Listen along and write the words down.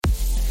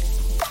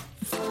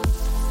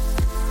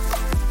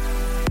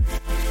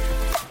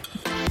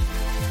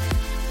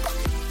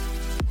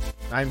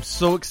I'm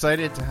so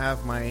excited to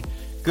have my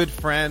good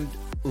friend,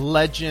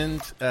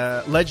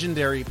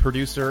 legendary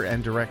producer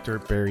and director,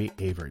 Barry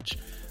Avrich.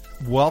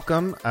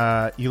 Welcome.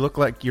 You look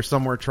like you're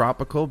somewhere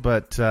tropical,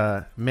 but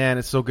man,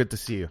 it's so good to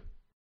see you.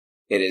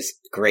 It is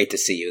great to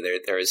see you.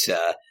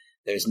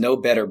 There's no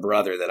better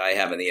brother that I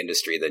have in the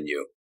industry than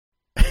you.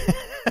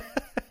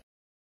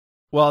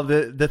 Well,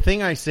 the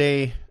thing I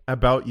say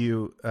about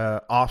you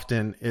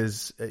often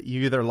is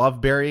you either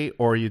love Barry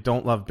or you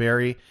don't love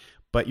Barry,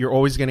 but you're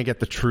always going to get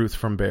the truth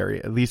from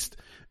Barry, at least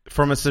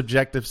from a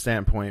subjective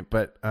standpoint.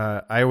 But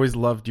I always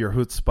loved your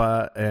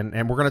chutzpah,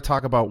 and we're going to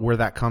talk about where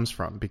that comes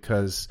from,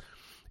 because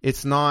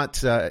it's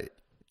not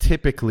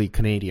typically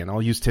Canadian.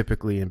 I'll use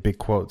typically in big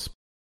quotes.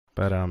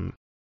 But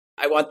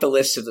I want the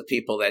list of the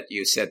people that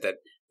you said that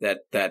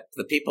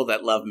the people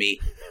that love me,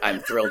 I'm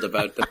thrilled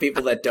about. The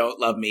people that don't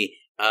love me,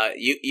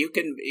 you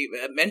can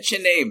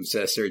mention names,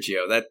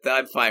 Sergio. That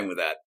I'm fine with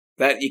that.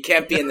 That you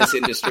can't be in this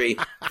industry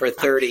for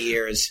 30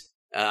 years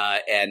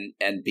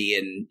and be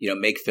in,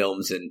 make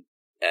films and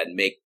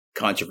make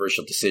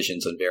controversial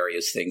decisions on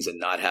various things and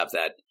not have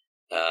that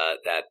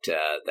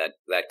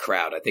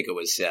crowd. I think it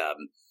was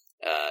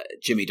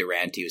Jimmy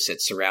Durante who said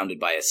 "surrounded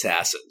by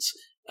assassins."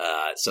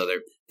 So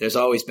there's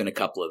always been a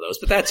couple of those,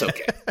 but that's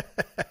okay.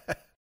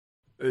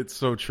 It's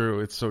so true.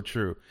 It's so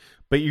true.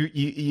 But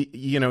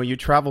you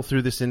travel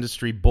through this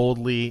industry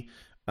boldly.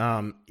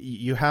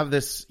 You have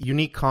this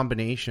unique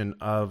combination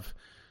of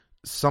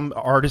some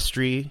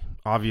artistry,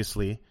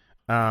 obviously,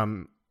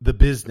 the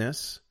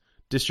business,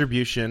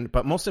 distribution,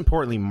 but most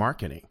importantly,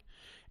 marketing.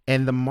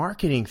 And the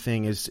marketing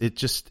thing it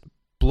just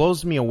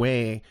blows me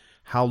away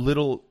how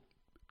little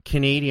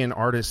Canadian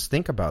artists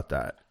think about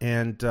that.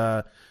 And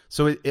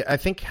so I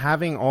think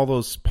having all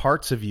those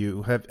parts of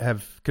you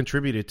have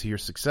contributed to your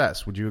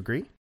success. Would you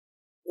agree?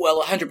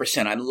 Well,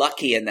 100%. I'm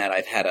lucky in that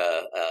I've had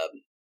a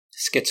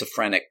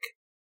schizophrenic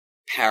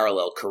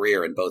parallel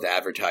career in both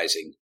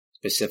advertising,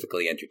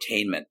 specifically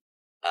entertainment,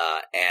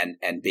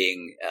 and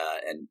being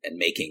and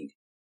making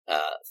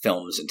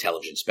films and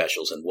television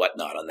specials and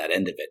whatnot on that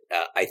end of it.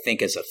 I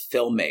think as a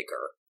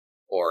filmmaker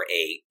or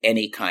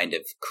any kind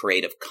of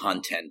creative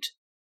content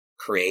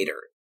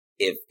creator,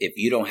 if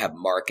you don't have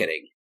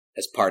marketing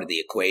as part of the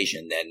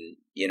equation, then,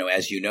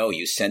 as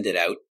you send it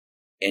out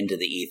into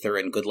the ether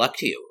and good luck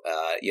to you.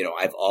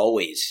 I've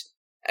always,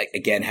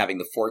 again, having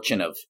the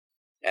fortune of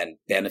and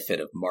benefit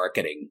of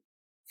marketing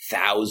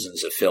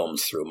thousands of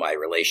films through my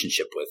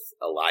relationship with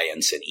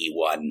Alliance and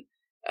E1,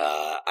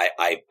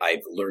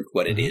 I've learned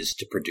what it is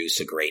to produce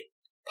a great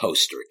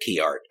poster, key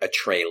art, a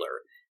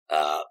trailer,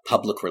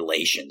 public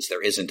relations.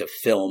 There isn't a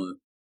film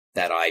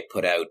that I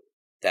put out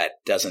that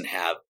doesn't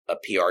have a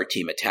PR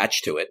team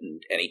attached to it.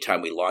 And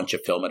anytime we launch a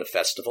film at a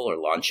festival or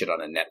launch it on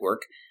a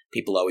network,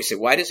 people always say,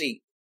 why does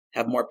he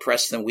have more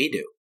press than we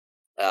do?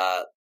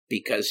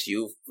 Because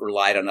you've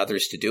relied on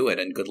others to do it,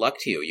 and good luck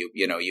to you.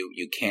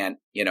 You can't,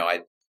 in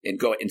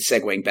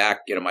segueing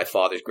back, my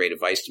father's great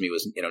advice to me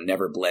was,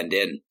 never blend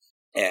in.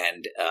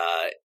 And,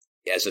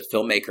 as a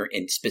filmmaker,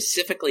 and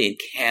specifically in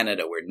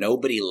Canada, where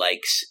nobody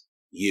likes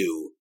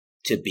you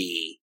to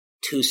be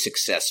too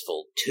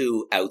successful,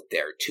 too out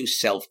there, too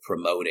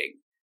self-promoting,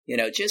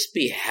 just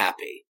be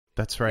happy.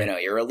 That's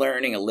right. You're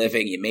learning a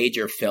living. You made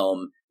your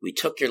film. We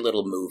took your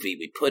little movie.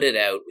 We put it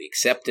out. We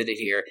accepted it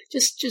here.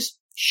 Just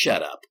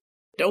shut up.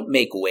 Don't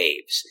make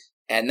waves.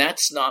 And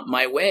that's not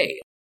my way.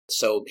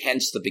 So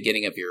hence the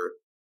beginning of your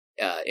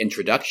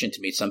introduction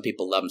to me. Some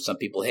people love him. Some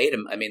people hate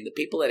him. I mean, the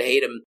people that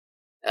hate him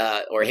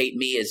or hate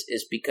me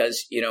is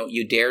because,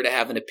 you dare to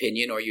have an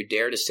opinion, or you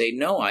dare to say,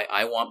 no,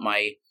 I want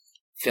my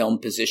film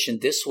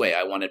positioned this way.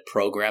 I want it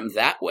programmed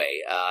that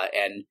way.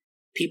 And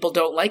people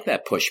don't like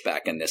that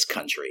pushback in this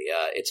country.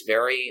 It's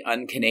very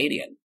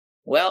un-Canadian.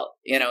 Well,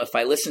 if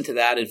I listened to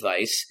that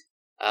advice,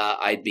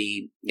 I'd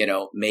be,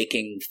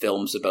 making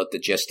films about the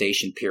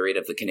gestation period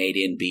of the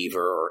Canadian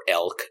beaver or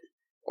elk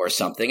or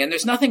something. And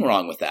there's nothing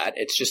wrong with that.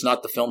 It's just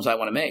not the films I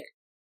want to make.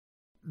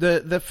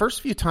 The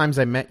first few times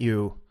I met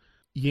you,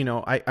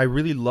 I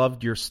really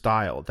loved your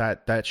style,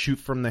 that shoot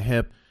from the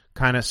hip,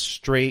 kind of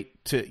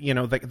straight to,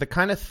 the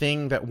kind of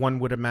thing that one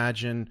would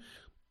imagine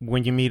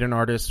when you meet an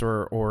artist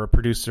or a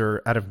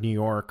producer out of New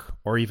York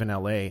or even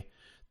LA.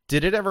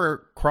 Did it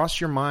ever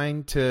cross your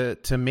mind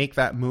to make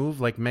that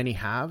move like many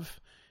have?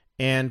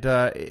 And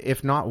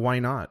if not, why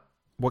not?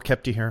 What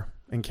kept you here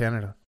in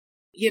Canada?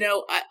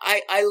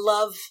 I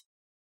love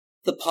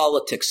the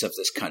politics of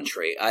this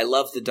country. I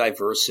love the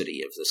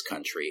diversity of this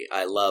country.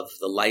 I love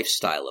the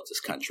lifestyle of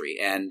this country.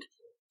 And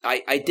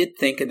I did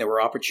think, and there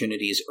were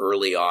opportunities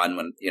early on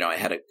when, I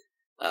had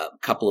a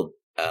couple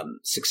of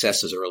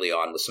successes early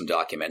on with some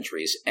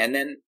documentaries. And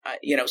then,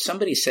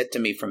 somebody said to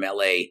me from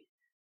LA,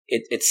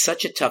 it's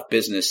such a tough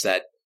business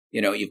that,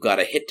 you've got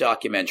a hit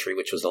documentary,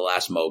 which was The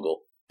Last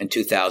Mogul in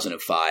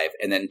 2005.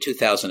 And then in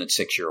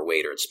 2006, you're a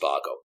waiter at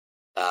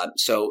Spago.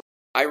 So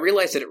I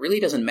realized that it really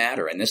doesn't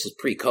matter. And this is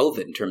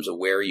pre-COVID in terms of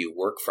where you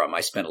work from.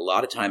 I spent a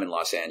lot of time in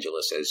Los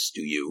Angeles, as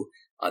do you,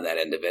 on that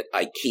end of it.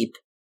 I keep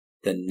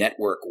the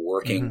network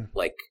working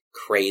like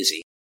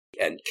crazy.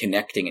 and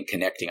connecting and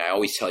connecting. I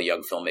always tell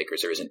young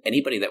filmmakers, there isn't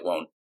anybody that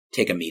won't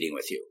take a meeting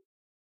with you.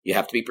 You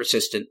have to be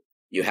persistent.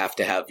 You have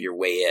to have your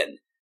way in.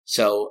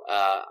 So,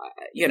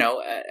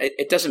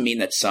 it doesn't mean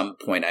that at some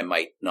point I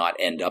might not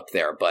end up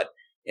there, but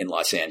in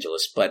Los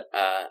Angeles, but,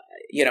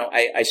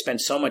 I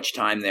spend so much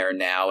time there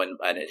now and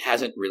it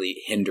hasn't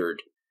really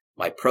hindered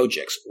my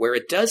projects. Where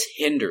it does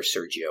hinder,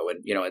 Sergio,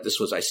 and,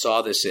 I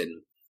saw this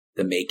in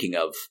the making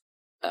of,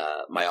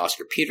 my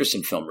Oscar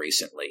Peterson film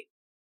recently,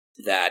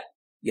 that,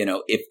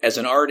 if as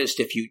an artist,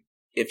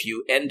 if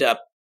you end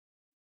up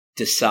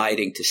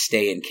deciding to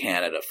stay in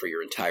Canada for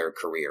your entire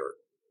career,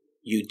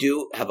 you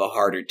do have a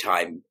harder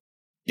time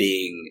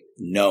being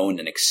known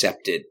and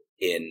accepted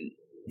in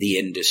the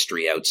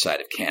industry outside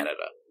of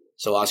Canada.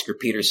 So Oscar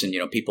Peterson,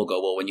 people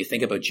go, well, when you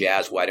think about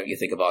jazz, why don't you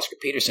think of Oscar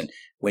Peterson?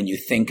 When you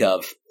think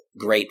of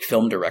great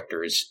film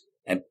directors,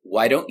 and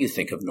why don't you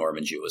think of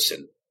Norman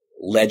Jewison?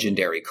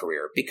 Legendary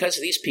career. Because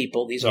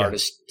these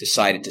artists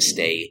decided to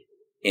stay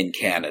in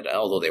Canada,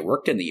 although they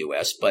worked in the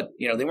U.S., but,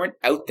 they weren't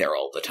out there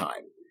all the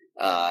time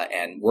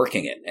and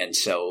working it. And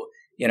so,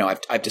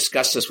 I've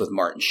discussed this with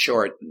Martin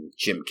Short and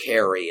Jim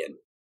Carrey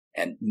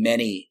and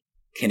many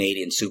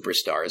Canadian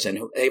superstars, and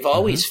they've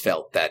always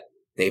felt that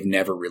they've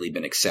never really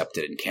been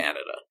accepted in Canada.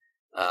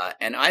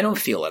 And I don't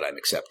feel that I'm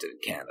accepted in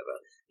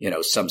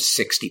Canada, some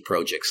 60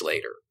 projects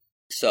later.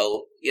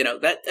 So,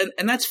 that,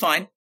 and that's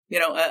fine.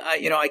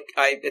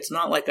 It's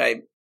not like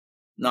I'm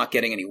not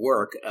getting any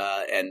work,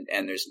 and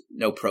there's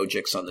no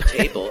projects on the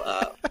table.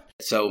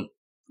 So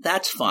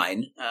that's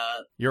fine.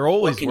 You're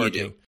always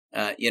working.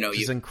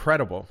 It's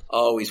incredible.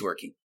 Always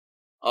working.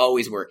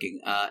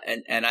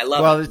 And I love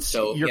it. Well,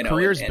 so your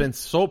career's been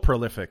so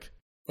prolific.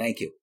 Thank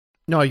you.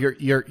 No,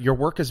 your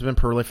work has been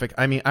prolific.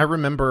 I mean, I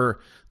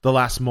remember The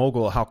Last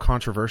Mogul, how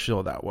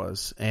controversial that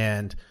was,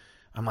 and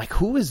I'm like,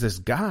 who is this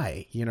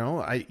guy?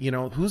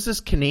 Who's this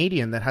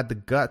Canadian that had the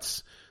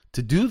guts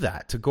to do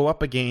that, to go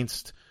up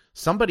against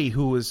somebody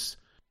who was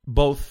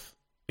both,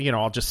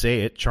 I'll just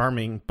say it,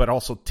 charming, but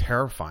also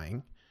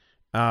terrifying.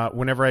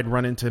 Whenever I'd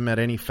run into him at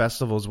any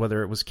festivals,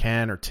 whether it was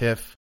Cannes or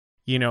TIFF,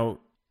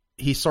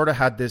 he sort of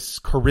had this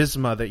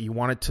charisma that you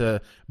wanted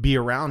to be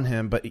around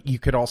him, but you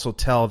could also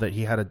tell that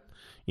he had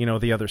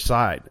the other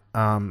side.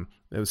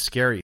 It was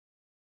scary.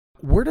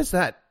 Where does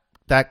that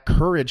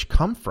courage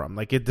come from?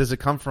 Like, does it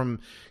come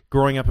from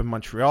growing up in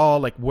Montreal?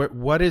 Like,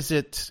 what is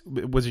it?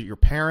 Was it your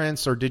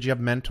parents, or did you have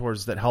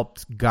mentors that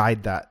helped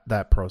guide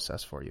that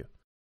process for you?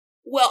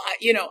 Well,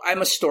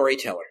 I'm a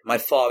storyteller. My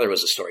father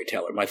was a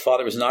storyteller. My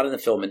father was not in the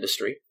film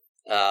industry,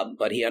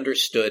 but he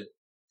understood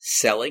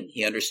selling.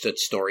 He understood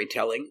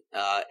storytelling.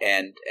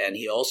 And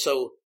he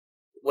also,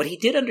 what he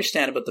did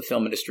understand about the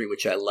film industry,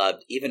 which I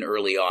loved, even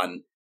early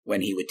on,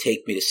 when he would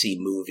take me to see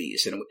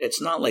movies. And it's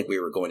not like we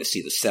were going to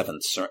see The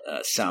Seventh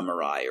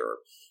Samurai or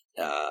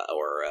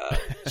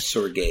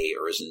Sergei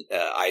or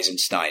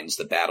Eisenstein's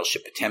The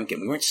Battleship Potemkin.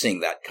 We weren't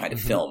seeing that kind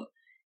of film.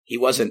 He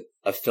wasn't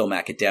a film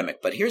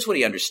academic, but here's what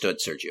he understood,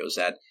 Sergio, is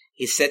that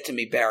he said to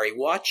me, Barry,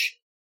 watch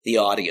the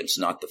audience,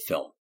 not the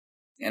film.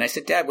 And I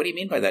said, Dad, what do you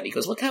mean by that? He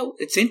goes, look how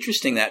it's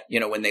interesting that,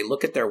 when they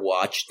look at their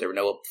watch, there were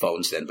no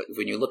phones then, but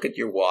when you look at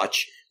your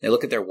watch, they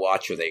look at their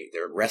watch, or they're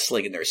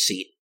wrestling in their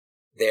seat,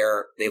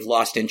 they've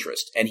lost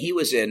interest. And he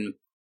was in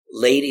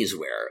ladies'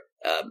 wear,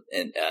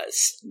 and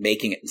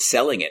making it and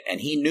selling it.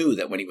 And he knew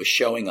that when he was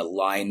showing a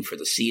line for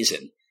the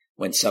season,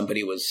 when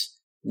somebody was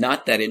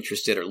not that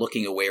interested or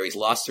looking away, or he's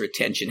lost their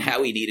attention,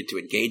 how he needed to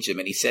engage them.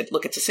 And he said,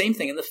 look, it's the same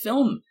thing in the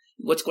film.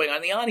 What's going on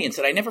in the audience?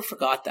 And I never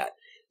forgot that.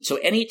 So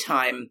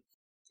anytime,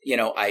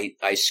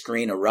 I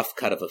screen a rough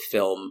cut of a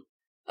film,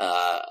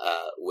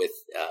 with,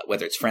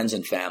 whether it's friends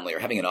and family or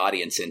having an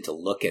audience in to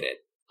look at it,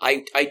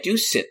 I do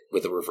sit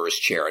with a reverse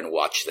chair and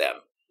watch them.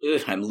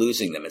 Ugh, I'm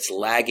losing them. It's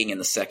lagging in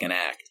the second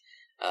act.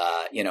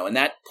 And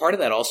that part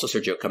of that also,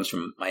 Sergio, comes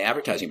from my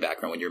advertising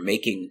background. When you're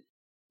making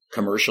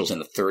commercials in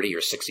a 30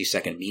 or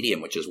 60-second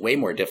medium, which is way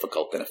more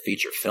difficult than a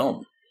feature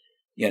film,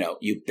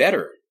 you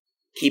better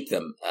keep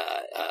them,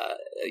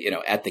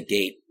 at the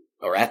gate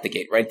right at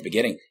the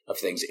beginning of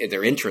things.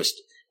 Their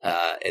interest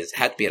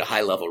had to be at a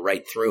high level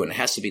right through, and it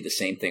has to be the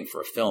same thing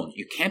for a film.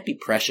 You can't be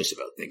precious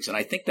about things. And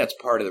I think that's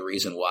part of the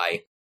reason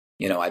why,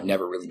 I've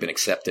never really been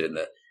accepted in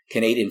the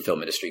Canadian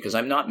film industry, because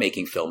I'm not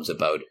making films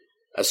about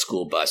a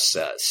school bus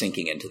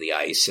sinking into the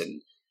ice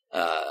and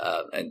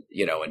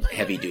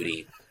heavy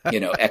duty,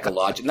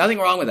 ecological. Nothing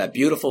wrong with that.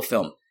 Beautiful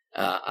film.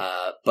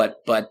 But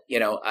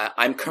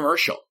I'm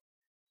commercial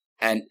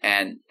and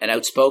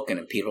outspoken,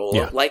 and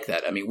people like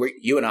that. I mean,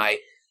 you and I,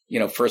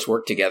 first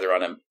worked together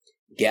on a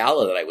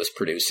gala that I was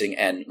producing,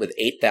 and with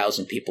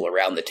 8,000 people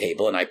around the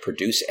table, and I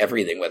produce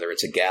everything, whether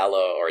it's a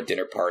gala or a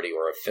dinner party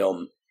or a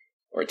film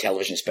or a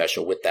television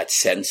special, with that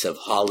sense of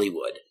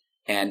Hollywood.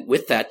 And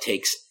with that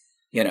takes,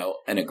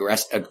 an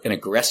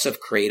aggressive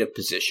creative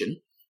position,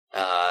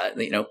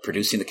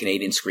 producing the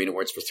Canadian Screen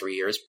Awards for 3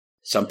 years.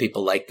 Some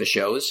people liked the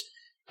shows.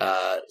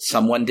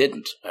 Someone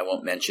didn't. I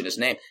won't mention his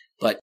name,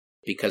 but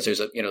because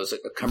there's a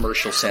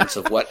commercial sense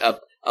of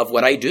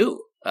what I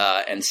do.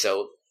 And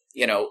so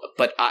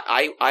But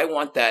I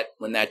want that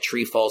when that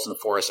tree falls in the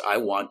forest, I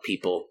want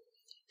people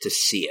to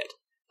see it.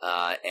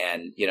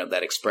 And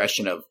that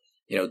expression of,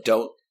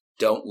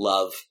 don't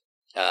love,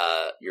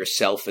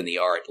 yourself in the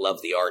art,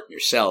 love the art in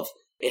yourself.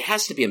 It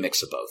has to be a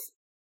mix of both.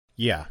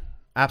 Yeah,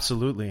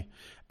 absolutely.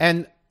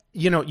 And,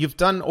 you've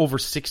done over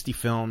 60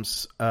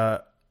 films,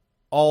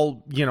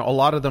 all, a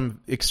lot of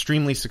them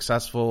extremely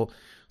successful.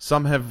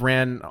 Some have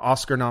ran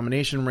Oscar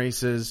nomination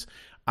races.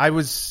 I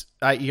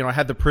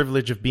had the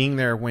privilege of being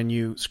there when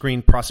you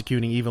screened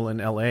Prosecuting Evil in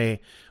LA.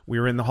 We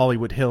were in the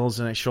Hollywood Hills,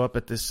 and I show up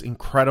at this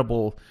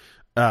incredible,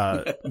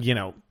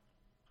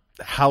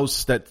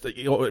 house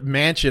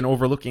mansion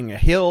overlooking a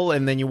hill,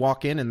 and then you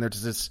walk in and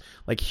there's this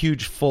like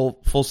huge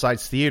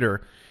full-size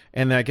theater,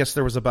 and I guess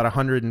there was about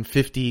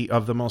 150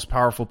 of the most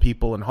powerful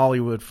people in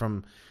Hollywood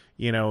from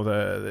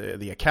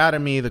the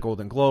Academy, the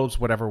Golden Globes,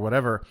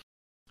 whatever,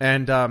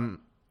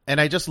 and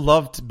I just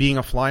loved being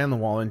a fly on the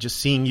wall and just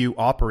seeing you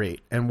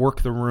operate and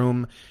work the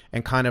room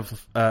and kind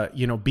of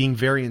being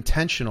very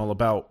intentional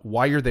about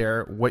why you're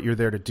there, what you're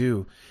there to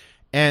do.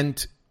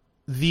 And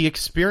the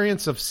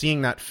experience of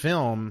seeing that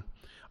film,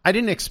 I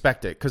didn't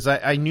expect it, because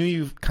I knew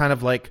you kind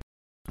of like,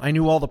 I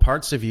knew all the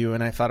parts of you,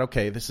 and I thought,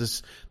 okay, this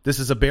is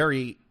a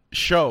Barry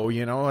show,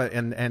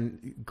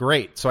 and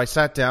great. So I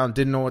sat down,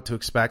 didn't know what to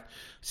expect,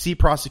 see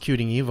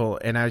Prosecuting Evil,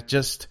 and I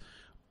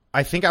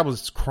think I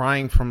was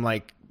crying from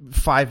like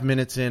 5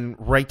 minutes in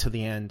right to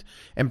the end.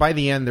 And by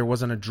the end, there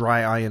wasn't a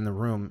dry eye in the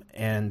room.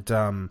 And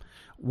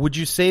would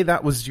you say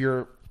that was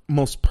your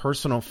most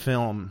personal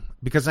film?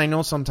 Because I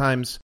know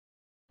sometimes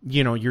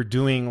you're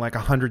doing like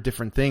 100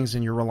 different things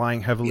and you're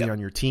relying heavily on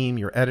your team,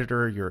 your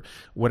editor, your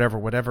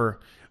whatever.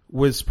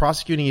 Was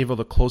Prosecuting Evil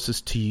the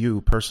closest to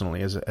you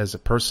personally as a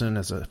person,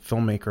 as a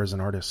filmmaker, as an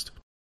artist?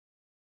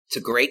 It's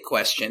a great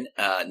question.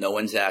 No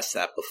one's asked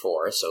that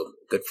before, so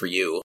good for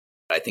you.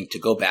 I think to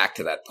go back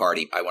to that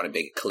party, I want to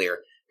make it clear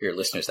for your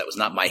listeners, that was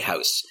not my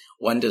house.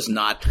 One does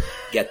not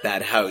get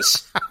that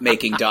house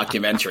making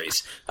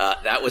documentaries.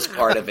 That was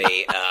part of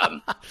a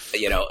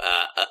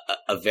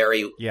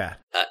very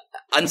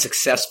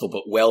unsuccessful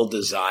but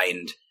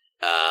well-designed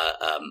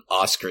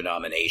Oscar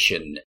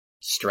nomination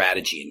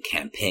strategy and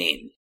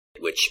campaign,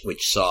 which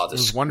saw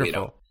this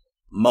wonderful.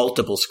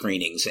 Multiple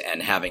screenings,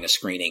 and having a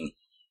screening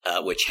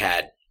which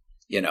had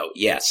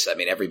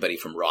everybody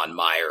from Ron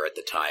Meyer at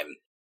the time,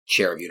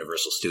 chair of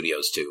Universal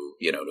Studios, to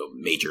to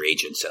major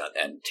agents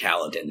and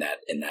talent in that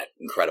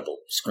incredible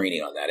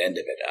screening on that end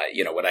of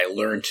it. What I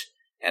learned,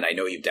 and I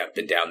know you've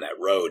been down that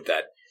road,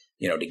 that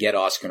to get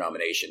Oscar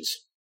nominations,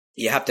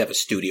 you have to have a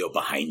studio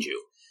behind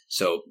you.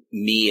 So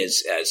me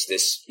as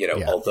this,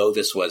 although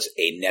this was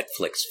a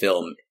Netflix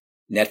film,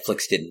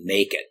 Netflix didn't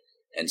make it,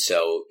 and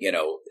so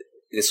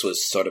this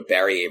was sort of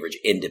Barry Avrich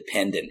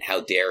independent. How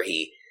dare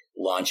he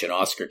launch an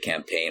Oscar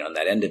campaign on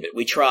that end of it?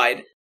 We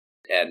tried,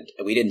 and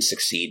we didn't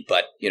succeed.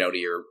 But, to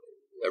your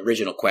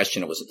original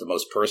question, was it the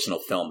most personal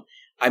film?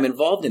 I'm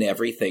involved in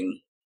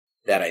everything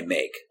that I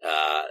make.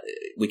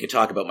 We could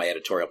talk about my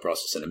editorial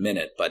process in a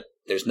minute, but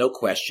there's no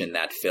question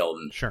that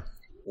film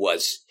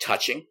was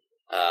touching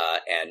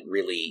and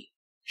really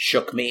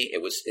shook me.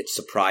 It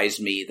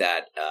surprised me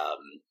that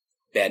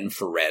Ben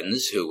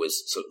Ferencz, who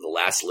was sort of the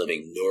last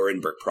living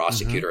Nuremberg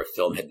prosecutor, a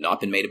film had not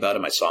been made about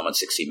him. I saw him on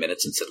 60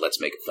 Minutes and said,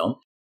 let's make a film.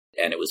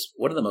 And it was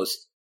one of the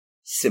most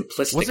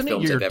simplistic films I've ever made. Wasn't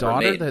it your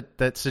daughter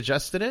that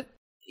suggested it?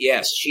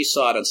 Yes, she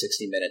saw it on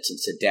 60 Minutes and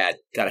said, Dad,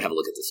 got to have a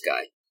look at this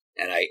guy.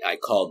 And I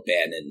called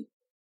Ben in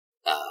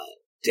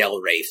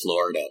Delray,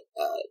 Florida,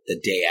 the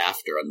day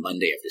after, on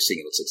Monday, after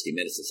seeing it on 60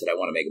 Minutes, and said, I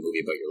want to make a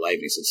movie about your life.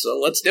 And he said, so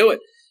let's do it.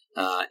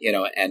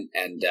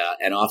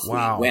 And off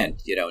we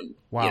went,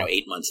 and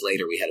 8 months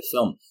later we had a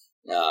film,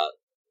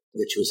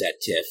 which was at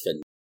TIFF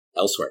and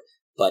elsewhere.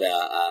 But,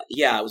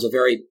 it was a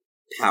very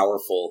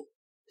powerful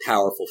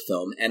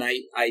film. And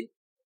I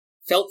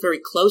felt very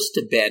close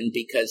to Ben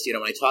because,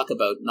 when I talk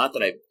about, not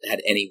that I've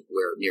had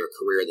anywhere near a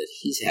career that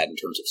he's had in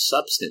terms of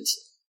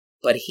substance,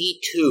 but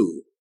he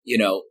too,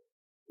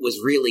 was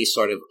really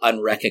sort of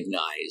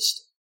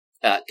unrecognized,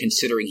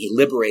 considering he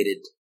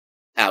liberated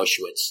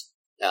Auschwitz.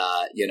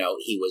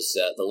 He was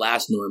the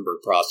last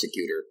Nuremberg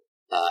prosecutor,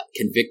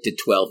 convicted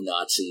 12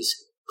 Nazis,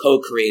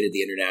 co-created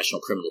the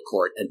International Criminal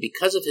Court, and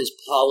because of his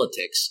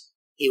politics,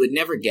 he would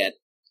never get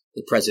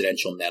the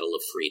Presidential Medal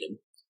of Freedom.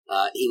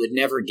 He would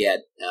never get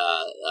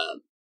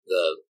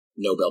the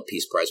Nobel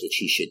Peace Prize, which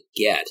he should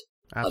get.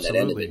 Absolutely. On that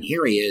end of it. And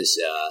here he is,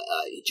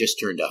 he just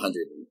turned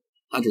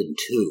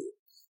 102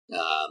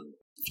 a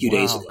few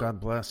days ago. God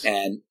bless.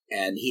 And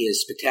he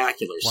is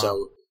spectacular. Wow.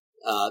 So,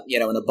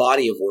 in a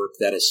body of work,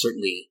 that is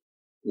certainly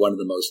one of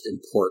the most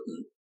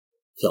important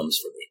films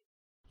for me.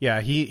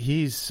 Yeah,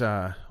 he's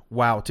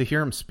wow. To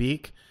hear him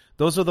speak,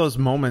 those are those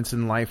moments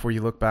in life where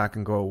you look back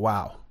and go,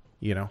 wow.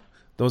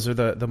 Those are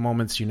the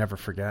moments you never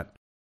forget.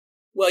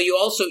 Well, you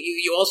also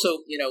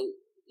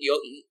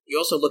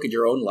look at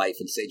your own life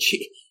and say,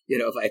 gee,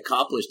 if I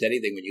accomplished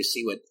anything, when you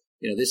see what,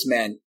 this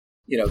man,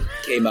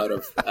 came out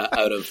of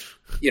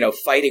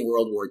fighting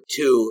World War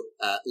II,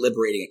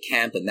 liberating a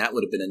camp, and that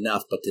would have been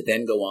enough. But to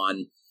then go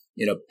on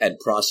and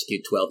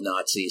prosecute 12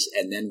 Nazis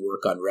and then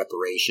work on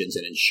reparations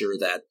and ensure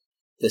that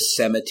the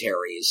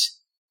cemeteries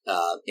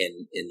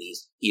in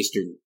these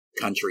Eastern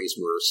countries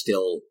were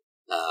still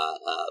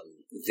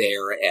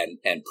there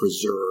and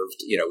preserved.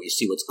 You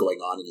see what's going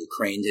on in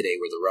Ukraine today,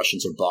 where the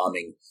Russians are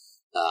bombing,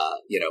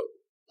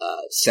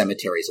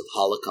 cemeteries of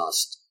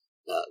Holocaust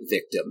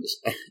victims.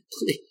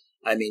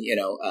 I mean,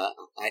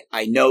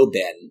 I know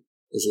Ben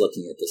is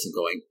looking at this and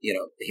going,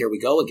 here we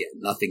go again.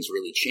 Nothing's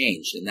really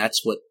changed. And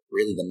that's what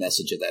really the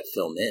message of that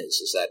film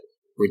is that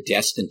we're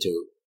destined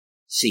to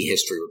see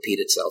history repeat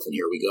itself. And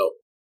here we go.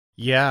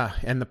 Yeah.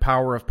 And the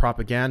power of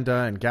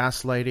propaganda and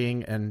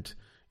gaslighting. And,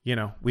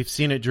 we've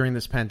seen it during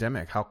this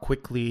pandemic, how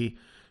quickly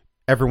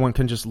everyone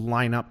can just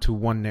line up to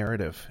one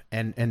narrative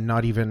and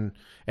not even,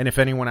 and if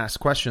anyone asks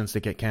questions, they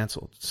get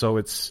canceled. So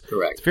it's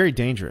correct. It's very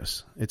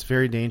dangerous. It's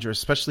very dangerous,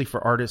 especially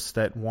for artists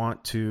that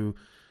want to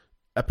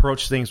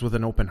approach things with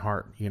an open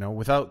heart,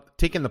 without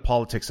taking the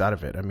politics out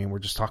of it. I mean, we're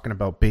just talking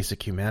about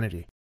basic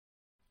humanity.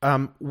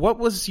 What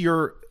was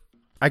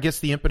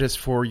the impetus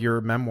for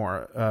your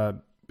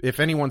memoir? If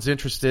anyone's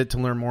interested to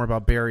learn more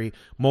about Barry,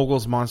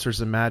 Moguls, Monsters,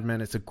 and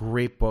Madmen, it's a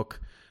great book.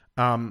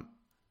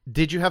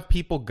 Did you have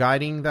people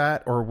guiding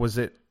that, or was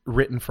it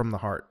written from the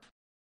heart?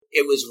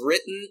 It was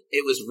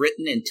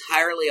written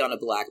entirely on a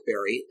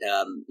BlackBerry,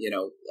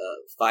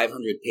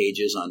 500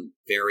 pages on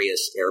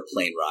various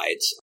airplane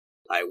rides.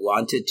 I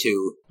wanted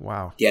to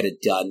get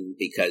it done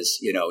because,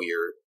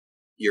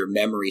 your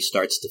memory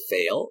starts to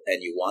fail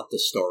and you want the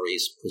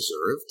stories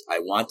preserved. I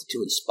wanted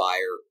to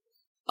inspire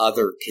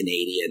other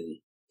Canadian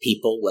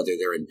people, whether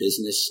they're in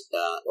business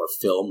or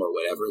film or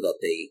whatever, that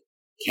they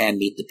can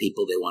meet the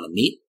people they want to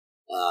meet.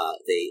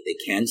 They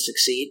can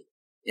succeed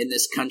in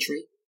this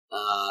country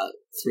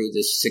through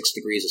this 6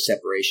 degrees of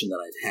separation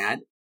that I've had.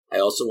 I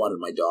also wanted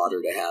my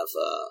daughter to have,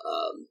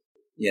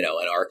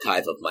 an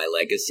archive of my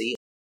legacy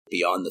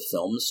beyond the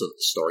films, so that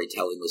the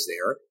storytelling was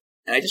there.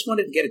 And I just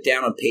wanted to get it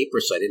down on paper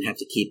so I didn't have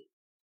to keep,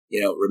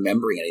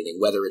 remembering anything,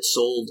 whether it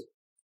sold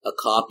a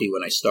copy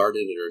when I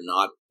started it or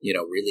not.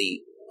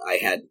 Really, I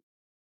had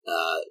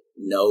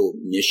no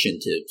mission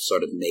to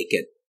sort of make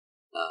it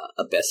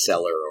a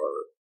bestseller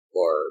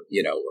or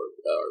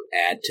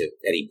add to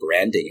any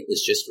branding. It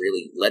was just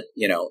really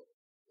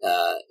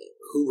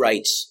who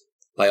writes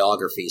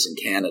biographies in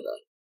Canada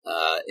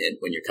and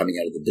when you're coming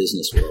out of the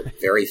business world?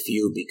 Very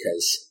few,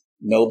 because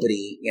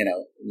nobody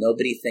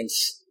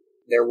thinks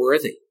they're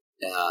worthy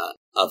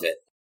of it.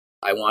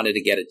 I wanted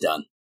to get it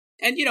done,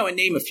 and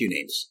name a few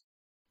names.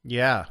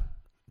 Yeah,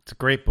 it's a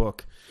great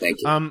book.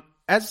 Thank you.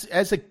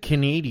 As a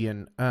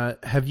Canadian,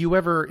 have you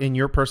ever in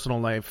your personal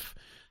life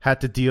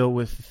had to deal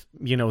with,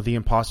 the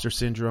imposter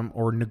syndrome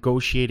or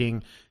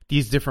negotiating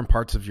these different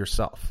parts of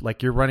yourself?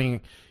 Like you're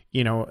running,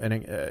 an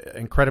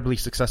incredibly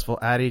successful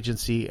ad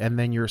agency, and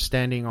then you're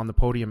standing on the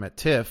podium at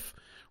TIFF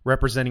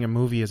representing a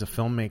movie as a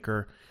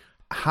filmmaker.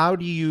 How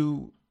do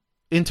you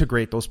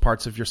integrate those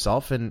parts of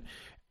yourself? And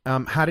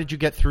how did you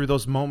get through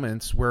those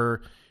moments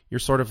where you're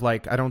sort of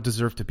like, I don't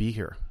deserve to be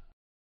here?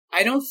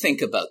 I don't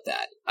think about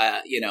that.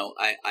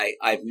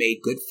 I've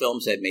made good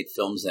films. I've made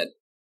films that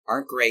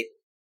aren't great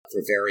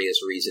for various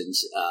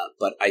reasons.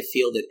 But I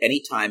feel that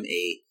anytime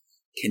a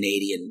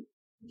Canadian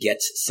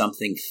gets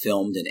something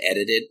filmed and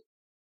edited,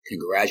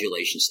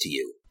 congratulations to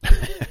you.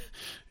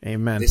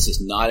 Amen. This is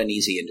not an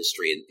easy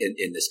industry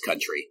in this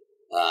country.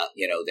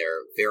 There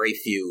are very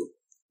few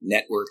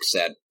networks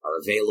that are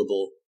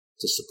available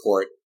to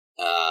support.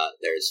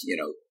 There's,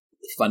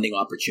 funding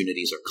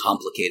opportunities are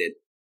complicated,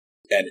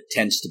 and it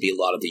tends to be a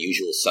lot of the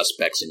usual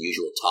suspects and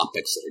usual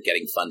topics that are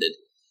getting funded.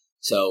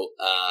 So,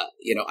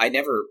 I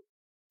never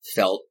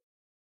felt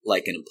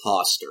like an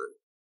imposter.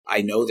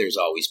 I know there's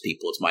always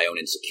people, it's my own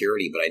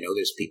insecurity, but I know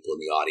there's people in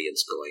the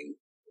audience going,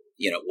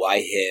 why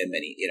him?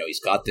 And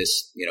he's got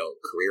this,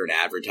 career in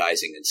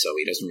advertising, and so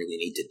he doesn't really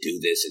need to do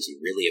this. Is he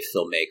really a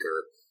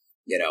filmmaker?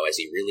 Has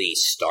he really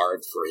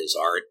starved for his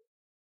art?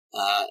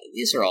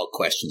 These are all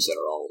questions that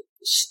are all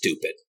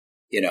stupid.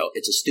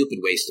 It's a stupid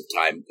waste of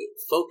time.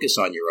 Focus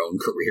on your own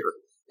career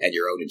and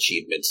your own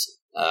achievements,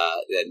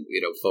 than,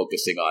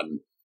 focusing on,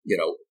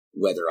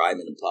 whether I'm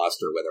an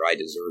imposter, whether I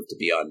deserve to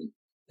be on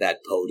that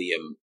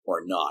podium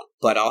or not.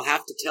 But I'll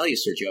have to tell you,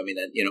 Sergio, I mean,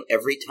 that,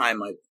 every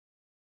time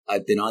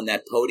I've been on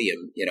that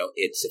podium,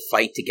 it's a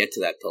fight to get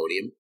to that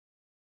podium.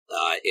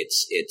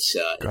 It's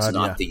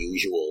not the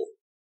usual,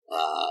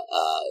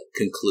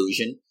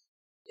 conclusion.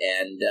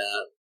 And,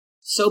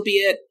 so be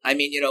it. I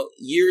mean,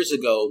 years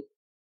ago,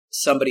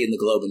 somebody in the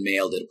Globe and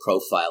Mail did a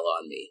profile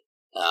on me,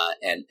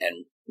 and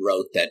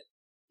wrote that,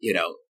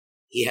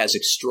 he has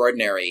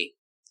extraordinary,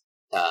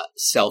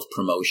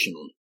 self-promotion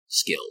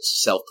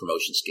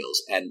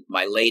skills. And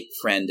my late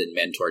friend and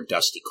mentor,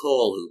 Dusty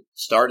Cole, who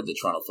started the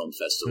Toronto Film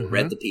Festival,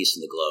 read the piece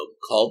in the Globe,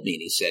 called me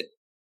and he said,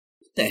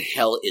 "What the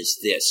hell is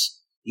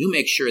this? You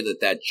make sure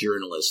that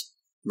journalist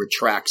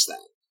retracts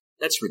that.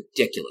 That's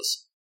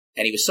ridiculous."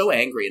 And he was so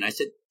angry. And I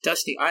said,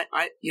 "Dusty,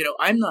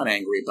 I'm not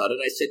angry about it."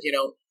 I said,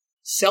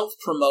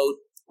 self-promote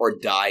or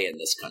die in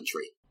this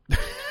country.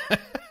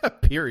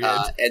 Period.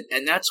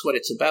 And that's what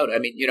it's about. I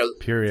mean,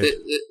 Period.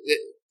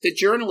 The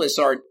journalists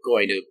aren't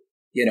going to,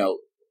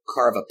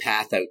 carve a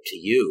path out to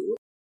you.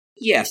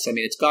 Yes, I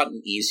mean, it's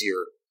gotten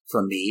easier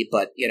for me,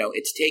 but,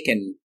 it's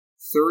taken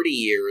 30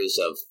 years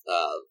of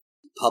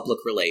public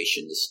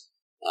relations,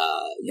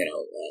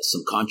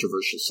 some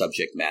controversial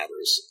subject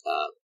matters,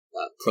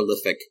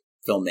 prolific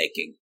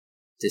filmmaking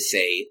to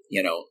say,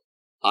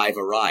 I've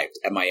arrived.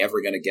 Am I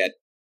ever going to get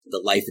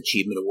the Life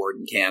Achievement Award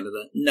in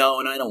Canada? No,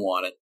 and I don't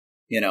want it.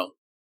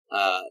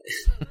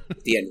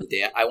 At the end of the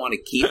day, I want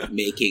to keep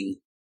making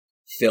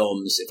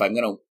films. If I'm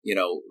going to,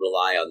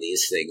 rely on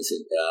these things,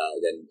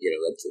 then,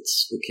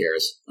 it's who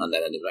cares on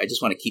that end of it. I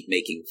just want to keep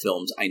making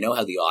films. I know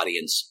how the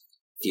audience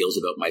feels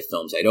about my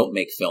films. I don't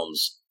make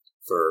films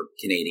for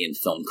Canadian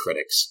film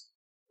critics,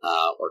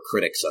 or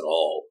critics at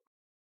all.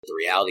 The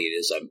reality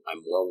is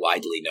I'm more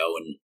widely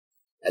known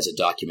as a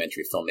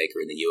documentary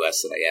filmmaker in the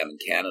U.S. than I am in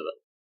Canada.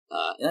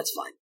 And that's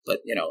fine. But,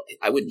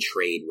 I wouldn't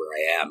trade where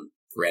I am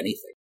for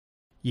anything.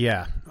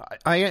 Yeah.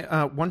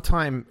 I one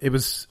time, it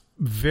was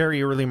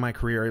very early in my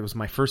career. It was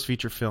my first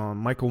feature film.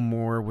 Michael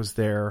Moore was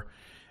there,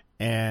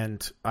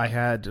 and I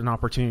had an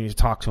opportunity to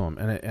talk to him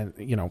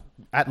and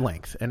at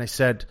length. And I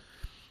said,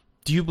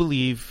 do you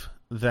believe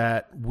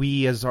that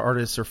we as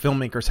artists or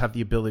filmmakers have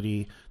the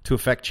ability to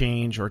affect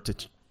change or to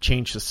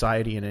change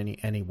society in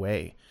any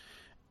way?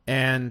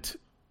 And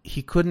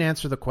he couldn't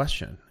answer the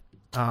question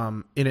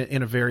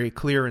in a very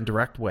clear and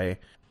direct way.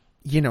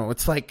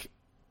 It's like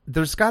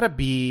there's got to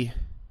be.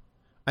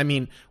 I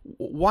mean,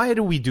 why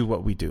do we do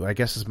what we do? I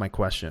guess is my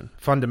question.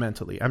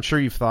 Fundamentally, I'm sure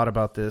you've thought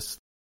about this.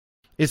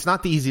 It's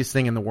not the easiest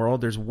thing in the world.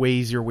 There's way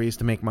easier ways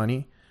to make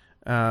money.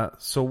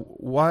 So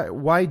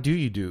why do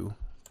you do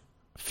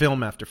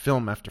film after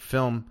film after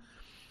film?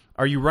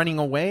 Are you running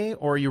away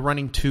or are you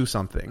running to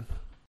something?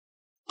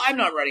 I'm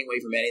not running away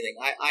from anything.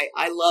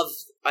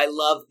 I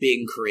love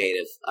being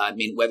creative. I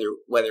mean, whether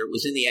it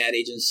was in the ad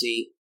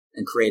agency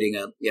and creating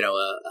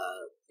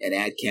an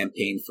ad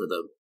campaign for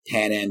the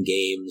Pan Am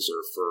Games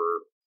or for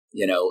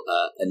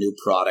a new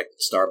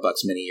product,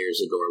 Starbucks many years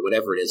ago, or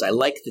whatever it is. I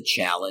like the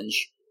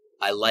challenge.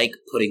 I like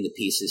putting the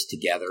pieces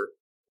together.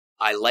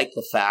 I like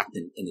the fact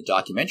in the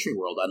documentary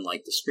world,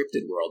 unlike the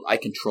scripted world, I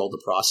control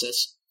the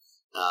process.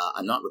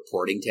 I'm not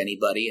reporting to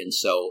anybody, and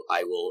so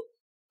I will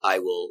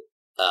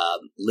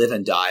live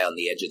and die on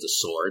the edge of the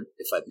sword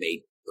if I've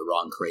made the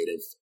wrong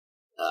creative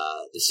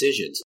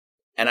decisions.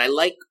 And I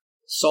like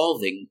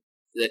solving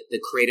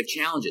the creative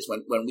challenges.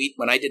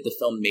 When I did the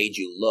film Made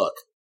You Look,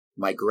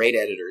 my great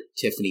editor,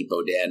 Tiffany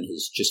Beaudin,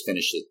 who's just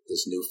finished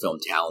this new film,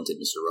 Talented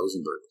Mr.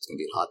 Rosenberg, it's going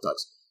to be at Hot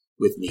Dogs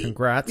with me.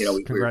 Congrats.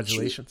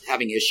 Congratulations. She was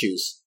having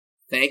issues.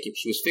 Thank you.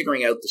 She was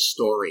figuring out the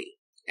story.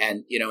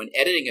 And, in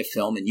editing a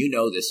film, and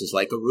this is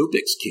like a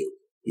Rubik's Cube.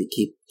 You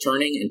keep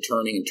turning and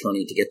turning and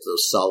turning to get to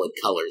those solid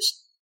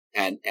colors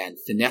and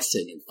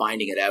finessing and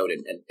finding it out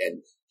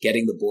and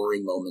getting the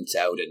boring moments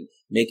out and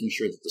making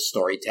sure that the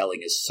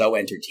storytelling is so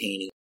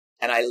entertaining.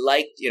 And I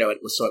liked,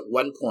 so at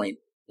one point,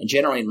 and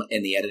generally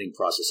in the editing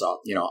process,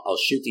 I'll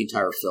shoot the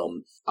entire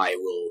film. I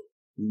will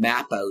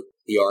map out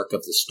the arc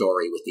of the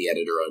story with the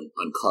editor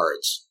on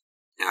cards.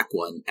 Act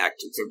 1,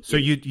 Act 2. So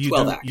you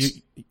 12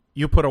 acts.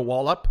 You put a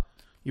wall up?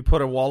 You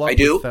put a wall up I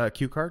do. With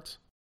cue cards?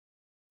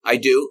 I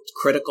do. It's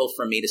critical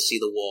for me to see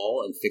the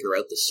wall and figure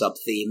out the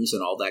sub-themes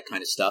and all that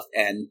kind of stuff.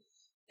 And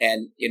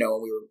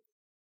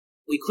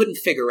we couldn't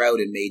figure out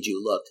in Made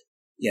You Look,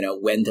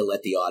 when to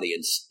let the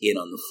audience in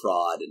on the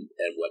fraud and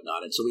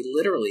whatnot. And so we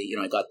literally,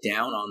 I got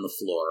down on the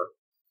floor,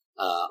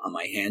 on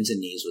my hands and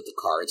knees with the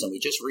cards, and we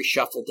just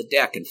reshuffled the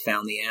deck and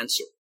found the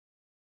answer.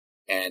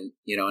 And,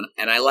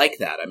 and I like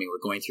that. I mean, we're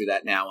going through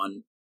that now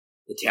on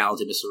The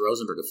Talented Mr.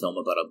 Rosenberg, a film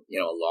about a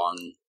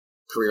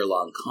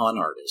career-long con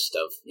artist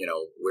of,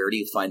 where do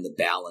you find the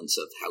balance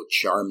of how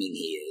charming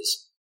he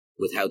is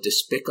with how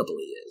despicable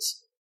he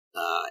is?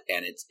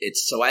 And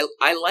it's so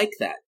I like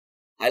that.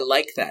 I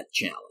like that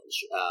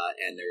challenge.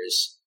 And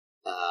there's,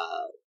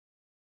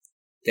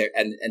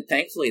 and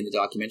thankfully in the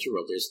documentary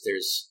world,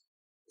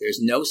 there's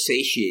no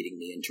satiating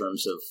me in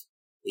terms of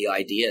the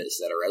ideas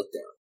that are out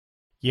there.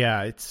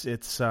 Yeah, it's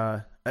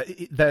the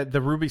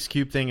Rubik's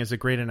Cube thing is a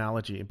great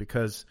analogy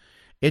because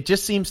it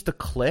just seems to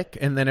click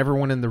and then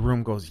everyone in the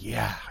room goes,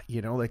 yeah,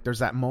 like there's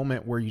that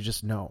moment where you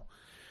just know.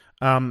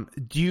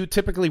 Do you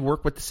typically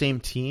work with the same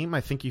team? I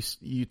think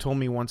you told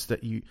me once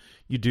that you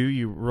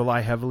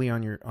rely heavily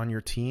on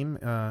your team,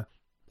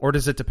 or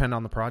does it depend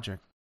on the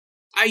project?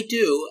 I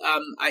do.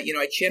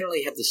 I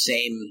generally have the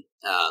same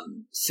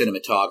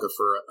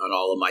cinematographer on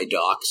all of my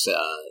docs.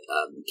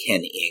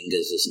 Ken Ing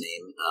is his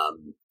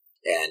name,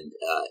 and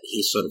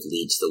he sort of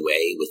leads the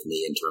way with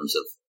me in terms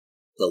of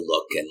the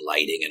look and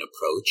lighting and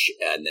approach.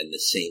 And then the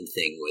same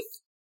thing with.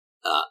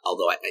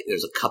 Although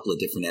there's a couple of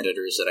different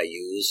editors that I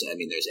use. I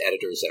mean, there's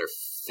editors that are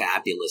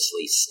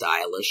fabulously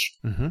stylish.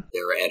 Mm-hmm.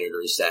 There are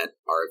editors that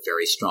are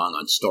very strong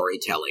on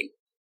storytelling.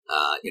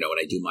 When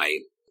I do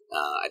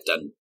I've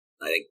done,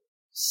 I think,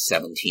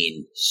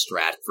 17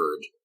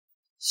 Stratford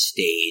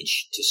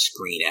stage to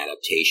screen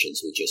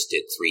adaptations. We just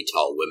did 3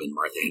 Tall Women,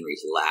 Martha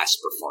Henry's last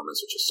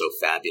performance, which is so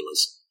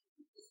fabulous.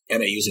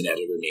 And I use an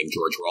editor named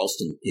George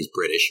Ralston. He's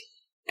British,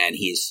 and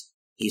he's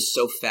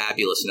so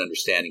fabulous in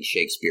understanding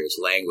Shakespeare's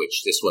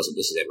language. This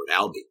is Edward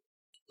Albee,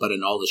 but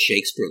in all the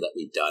Shakespeare that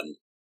we've done,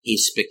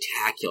 he's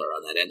spectacular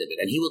on that end of it.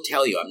 And he will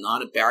tell you,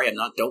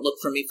 don't look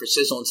for me for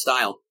sizzle and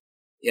style.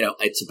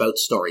 It's about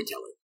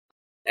storytelling.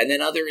 And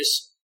then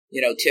others,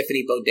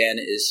 Tiffany Bodin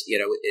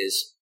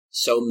is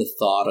so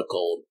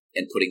methodical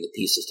in putting the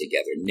pieces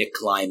together. Nick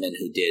Kleiman,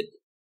 who did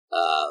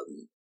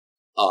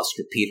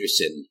Oscar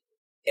Peterson,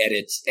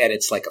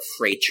 edits like a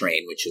freight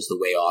train, which is the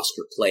way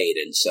Oscar played.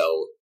 And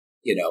so,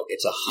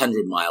 it's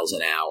 100 miles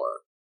an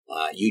hour.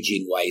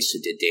 Eugene Weiss, who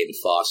did David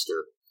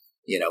Foster,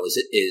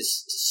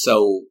 is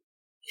so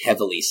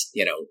heavily,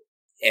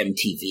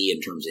 MTV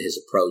in terms of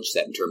his approach,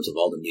 that in terms of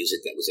all the music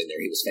that was in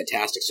there, he was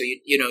fantastic. So,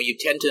 you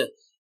tend to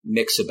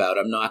mix about.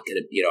 I'm not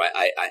going to,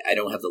 I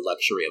don't have the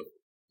luxury of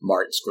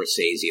Martin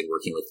Scorsese and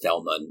working with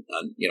Thelma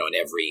on in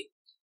every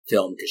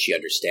film, because she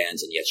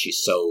understands, and yet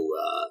she's so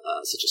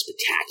such a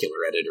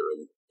spectacular editor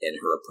in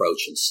her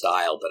approach and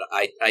style. But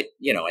I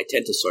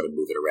tend to sort of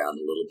move it around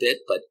a little bit,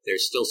 but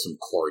there's still some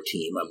core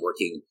team. I'm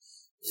working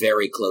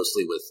very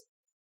closely with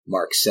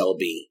Mark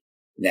Selby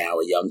now,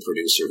 a young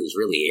producer who's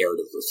really heir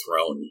to the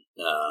throne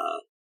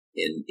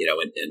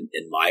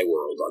in my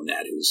world on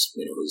that, who's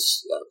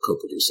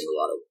co-producing a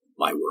lot of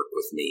my work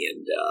with me,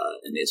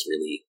 and is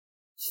really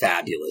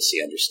fabulous.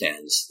 He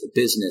understands the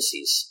business.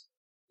 He's,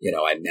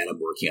 I met him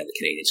working on the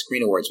Canadian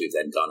Screen Awards. We've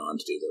then gone on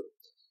to do the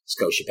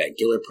Scotiabank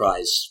Giller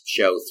Prize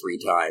show 3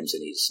 times,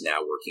 and he's now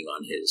working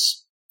on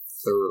his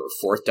 3rd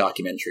or 4th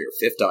documentary or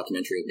 5th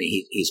documentary with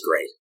me. He's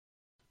great.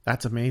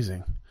 That's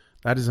amazing.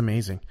 That is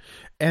amazing.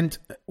 And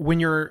when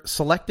you're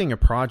selecting a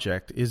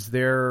project,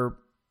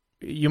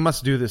 you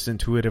must do this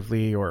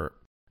intuitively, or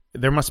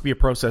there must be a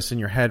process in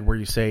your head where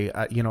you say,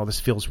 this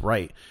feels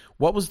right.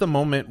 What was the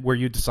moment where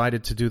you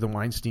decided to do the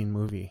Weinstein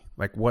movie?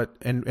 Like what,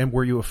 and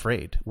were you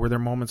afraid? Were there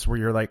moments where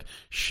you're like,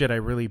 shit, I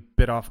really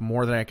bit off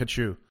more than I could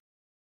chew?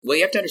 Well,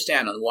 you have to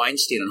understand, on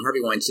Harvey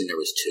Weinstein, there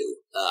was 2.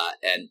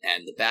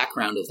 And the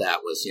background of that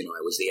was,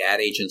 I was the ad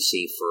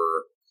agency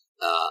for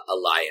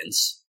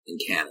Alliance in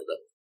Canada.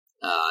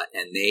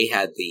 And they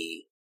had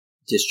the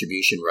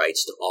distribution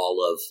rights to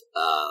all of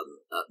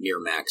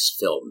Miramax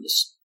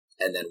Films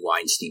and then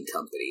Weinstein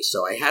Company.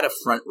 So I had a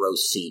front row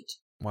seat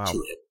to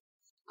him.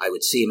 I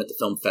would see him at the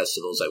film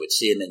festivals. I would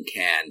see him in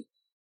Cannes.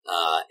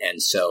 And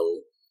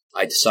so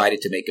I decided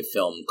to make a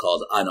film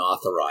called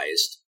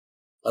Unauthorized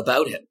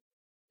about him.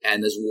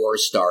 And this war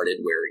started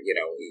where,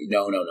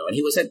 no. And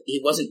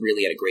he wasn't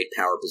really at a great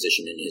power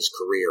position in his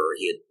career.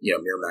 He had,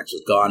 Miramax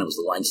was gone. It was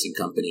the Weinstein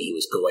Company. He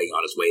was going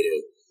on his way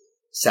to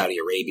Saudi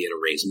Arabia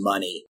to raise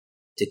money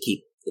to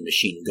keep the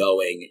machine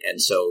going.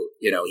 And so,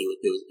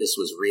 this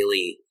was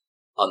really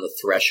on the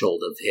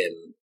threshold of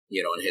him,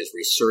 and his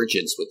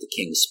resurgence with the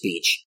King's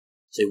Speech.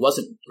 So he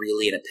wasn't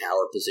really in a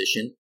power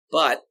position,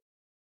 but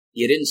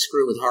you didn't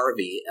screw with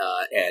Harvey.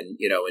 And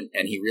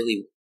he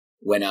really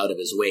went out of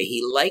his way. He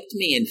liked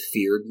me and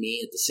feared me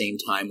at the same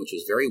time, which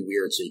was very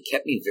weird. So he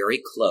kept me very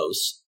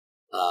close,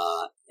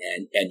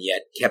 and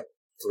yet kept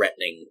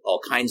threatening all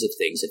kinds of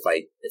things if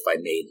I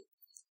made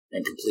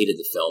and completed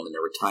the film. And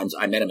there were times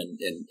I met him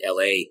in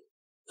LA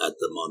at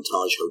the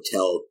Montage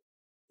Hotel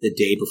the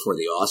day before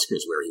the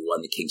Oscars, where he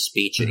won the King's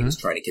Speech, and he was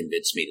trying to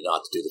convince me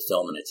not to do the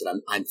film. And I said,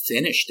 I'm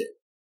finished it.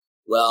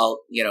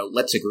 Well,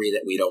 let's agree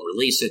that we don't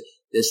release it.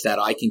 That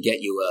I can get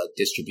you a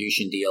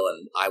distribution deal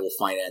and I will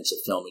finance a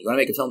film. You want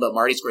to make a film about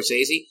Marty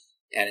Scorsese?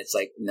 And it's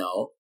like,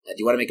 no. Do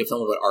you want to make a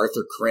film about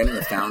Arthur Krin,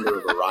 the founder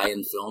of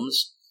Orion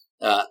Films?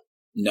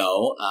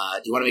 No.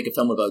 Do you want to make a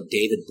film about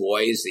David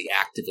Boies, the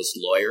activist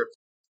lawyer?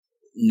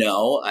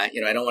 No. I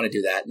don't want to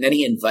do that. And then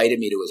he invited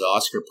me to his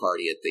Oscar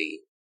party at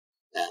the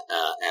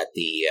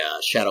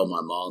Chateau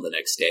Marmont the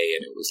next day,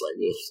 and it was like,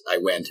 ugh,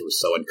 I went. It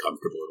was so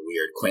uncomfortable and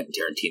weird. Quentin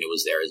Tarantino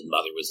was there, his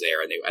mother was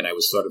there, and I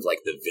was sort of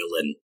like the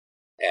villain.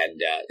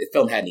 And the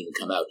film hadn't even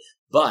come out,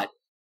 but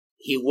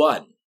he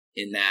won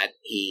in that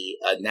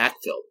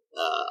film,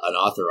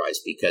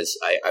 Unauthorized, because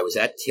I was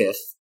at TIFF,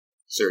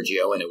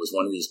 Sergio, and it was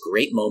one of these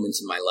great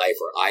moments in my life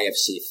where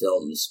IFC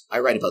Films, I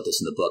write about this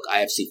in the book,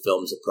 IFC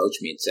Films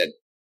approached me and said,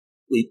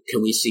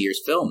 can we see your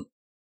film?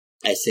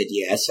 I said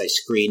yes. I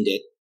screened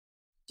it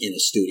in a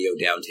studio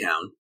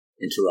downtown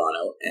in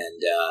Toronto,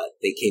 and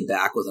they came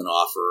back with an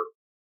offer,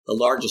 the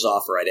largest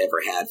offer I'd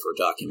ever had for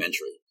a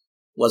documentary.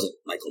 It wasn't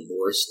Michael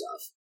Moore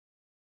stuff,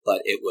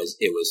 but it was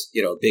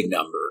a big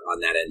number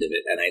on that end of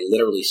it. And I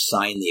literally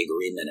signed the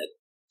agreement at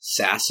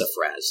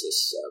Sassafras,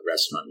 this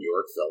restaurant in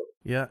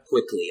Yorkville,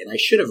 quickly. And I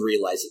should have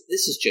realized that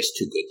this is just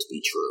too good to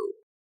be true.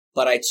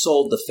 But I'd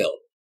sold the film.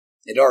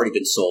 It had already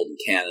been sold in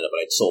Canada,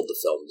 but I'd sold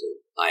the film to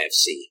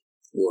IFC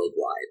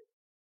worldwide.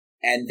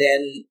 And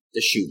then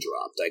the shoe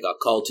dropped. I got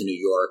called to New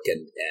York,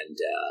 and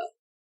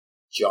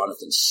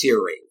Jonathan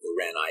Searing, who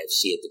ran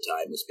IFC at the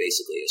time, was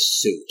basically a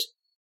suit.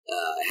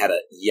 Had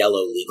a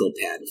yellow legal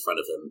pad in front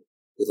of him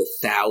with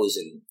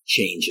 1,000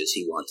 changes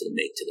he wanted to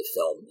make to the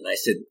film. And I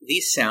said,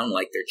 these sound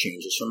like they're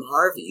changes from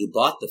Harvey. You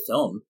bought the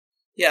film.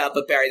 Yeah,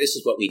 but Barry, this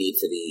is what we need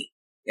for the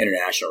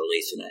international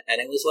release.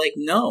 And it was like,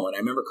 no. And I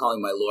remember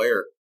calling my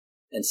lawyer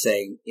and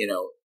saying,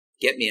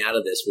 get me out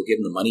of this. We'll give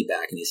them the money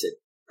back. And he said,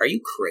 are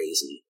you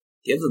crazy?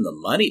 Give them the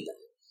money back.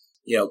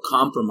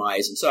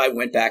 Compromise. And so I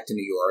went back to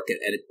New York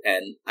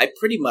and I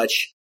pretty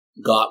much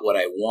got what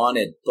I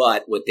wanted.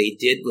 But what they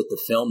did with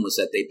the film was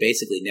that they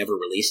basically never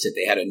released it.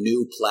 They had a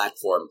new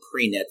platform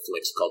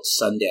pre-Netflix called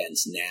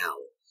Sundance Now,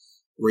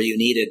 where you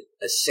needed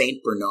a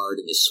St. Bernard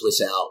in the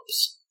Swiss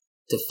Alps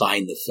to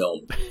find the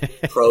film,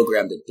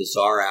 programmed at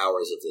bizarre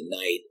hours of the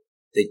night.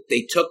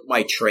 They took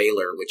my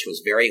trailer, which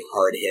was very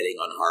hard-hitting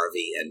on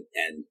Harvey,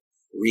 and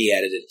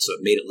re-edited it so it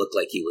made it look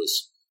like he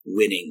was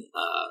winning,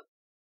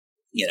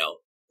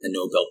 the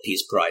Nobel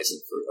Peace Prize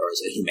or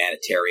as a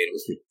humanitarian. It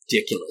was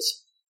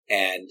ridiculous.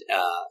 And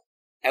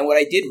what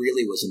I did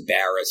really was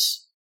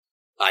embarrass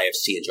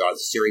IFC and Jonathan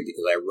Siri,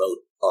 because I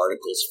wrote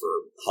articles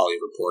for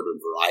Hollywood Reporter and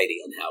Variety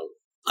on how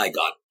I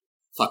got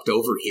fucked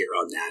over here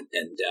on that.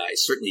 And I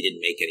certainly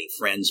didn't make any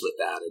friends with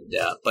that. And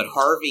but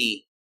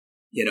Harvey,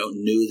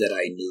 knew that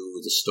I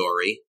knew the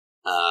story.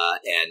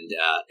 And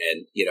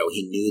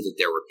he knew that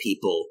there were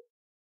people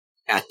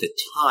at the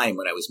time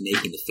when I was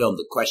making the film.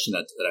 The question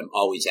that I'm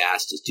always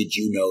asked is, did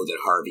you know that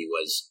Harvey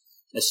was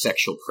a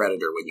sexual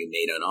predator when you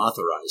made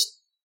Unauthorized?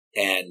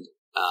 And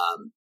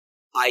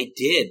I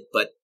did,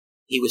 but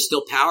he was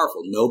still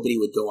powerful. Nobody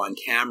would go on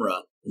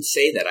camera and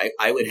say that.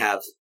 I would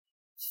have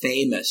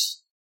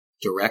famous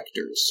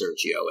directors,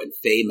 Sergio, and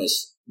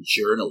famous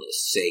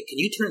journalists say, can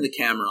you turn the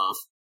camera off?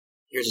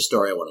 Here's a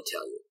story I want to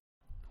tell you.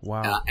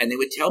 Wow. And they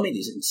would tell me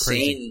these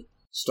insane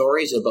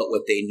stories about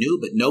what they knew,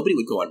 but nobody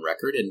would go on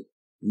record, and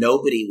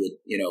nobody would,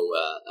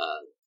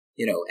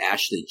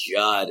 Ashley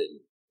Judd and,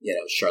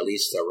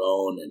 Charlize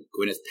Theron and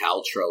Gwyneth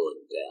Paltrow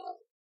and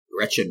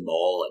Gretchen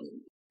Mol,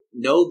 and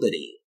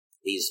nobody,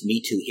 these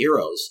Me Too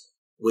heroes,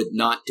 would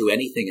not do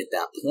anything at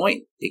that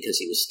point because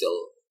he was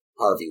still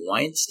Harvey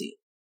Weinstein.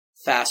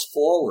 Fast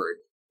forward,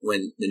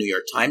 when the New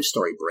York Times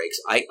story breaks,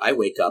 I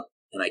wake up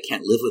and I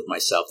can't live with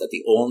myself that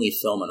the only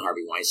film on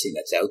Harvey Weinstein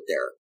that's out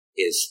there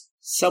is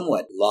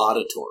somewhat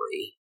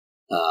laudatory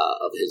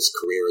of his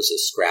career as a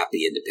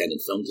scrappy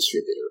independent film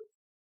distributor.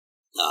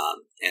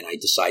 And I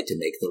decide to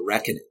make The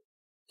Reckoning,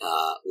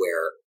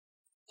 where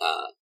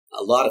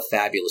a lot of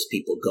fabulous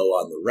people go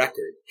on the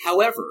record.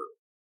 However,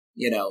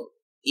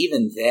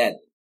 even then,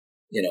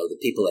 the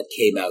people that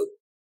came out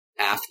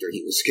after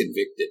he was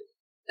convicted,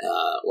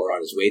 or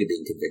on his way to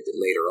being convicted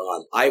later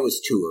on, I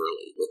was too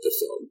early with the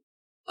film.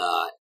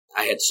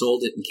 I had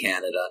sold it in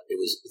Canada. It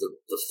was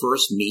the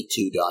first Me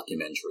Too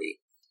documentary.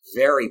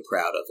 Very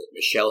proud of it.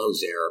 Michelle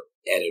Hozier,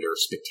 editor,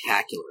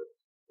 spectacular.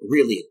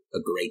 Really a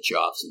great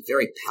job. Some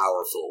very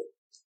powerful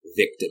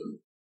victim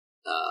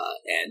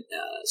and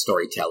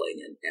storytelling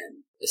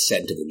and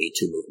ascent of the Me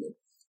Too movement.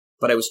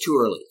 But I was too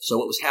early. So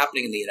what was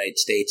happening in the United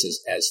States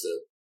as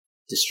the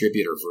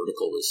distributor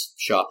vertical was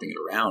shopping it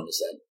around is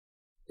that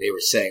they were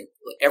saying,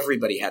 well,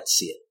 everybody had to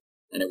see it,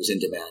 and it was in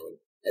demand.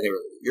 And they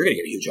were, you're going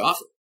to get a huge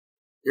offer.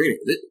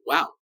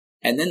 Wow.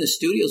 And then the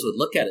studios would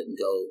look at it and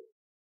go,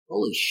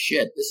 holy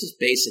shit, this is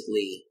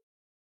basically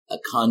a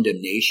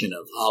condemnation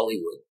of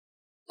Hollywood.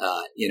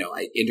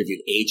 I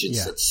interviewed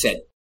agents that sent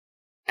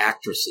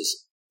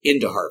actresses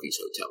into Harvey's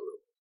hotel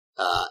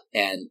room.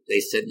 And they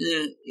said,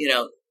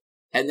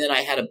 and then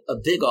I had a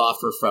big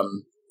offer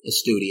from a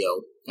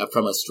studio,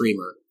 from a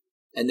streamer.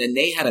 And then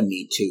they had a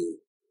Me Too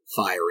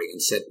firing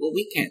and said, well,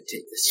 we can't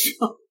take this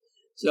film.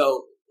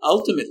 So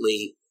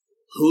ultimately,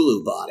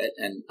 Hulu bought it,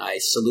 and I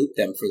salute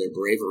them for their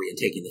bravery in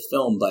taking the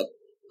film. But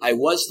I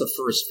was the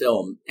first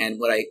film, and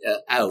what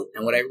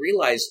I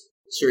realized,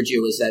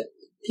 Sergio, is that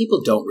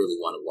people don't really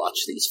want to watch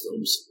these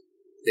films.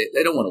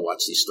 They don't want to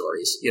watch these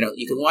stories.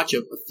 You can watch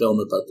a film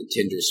about the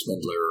Tinder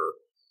swindler or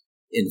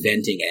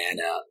Inventing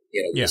Anna,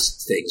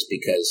 these things,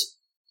 because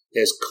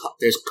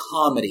there's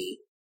comedy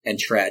and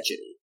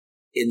tragedy.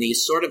 In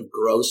these sort of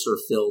grosser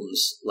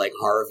films like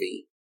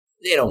Harvey,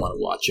 they don't want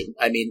to watch them.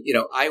 I mean,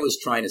 I was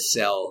trying to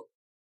sell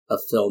a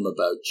film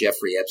about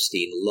Jeffrey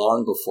Epstein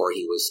long before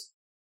he was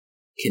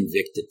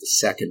convicted the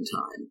second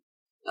time.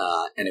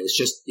 And it was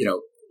just,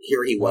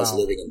 here he was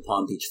living in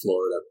Palm Beach,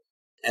 Florida.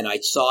 And I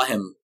saw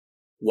him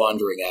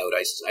wandering out,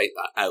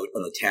 out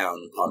on the town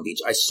in Palm Beach.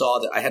 I saw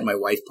that I had my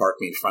wife park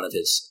me in front of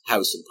his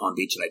house in Palm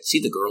Beach, and I'd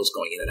see the girls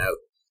going in and out.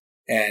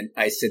 And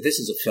I said, this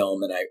is a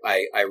film. And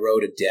I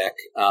wrote a deck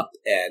up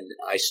and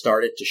I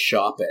started to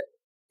shop it.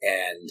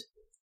 And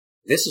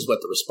this is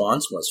what the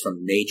response was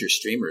from major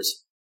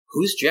streamers.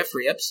 Who's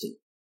Jeffrey Epstein?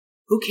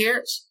 Who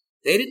cares?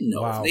 They didn't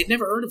know him. They'd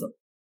never heard of him.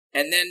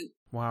 And then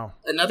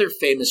another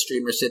famous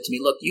streamer said to me,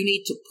 look, you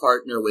need to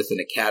partner with an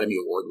Academy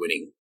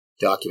Award-winning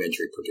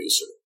documentary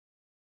producer.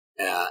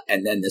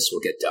 And then this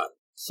will get done.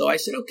 So I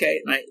said,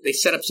 okay. And they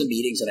set up some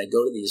meetings, and I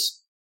go to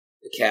these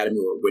Academy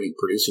Award-winning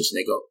producers, and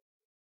they go,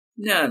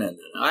 no.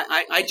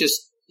 I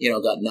just,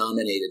 got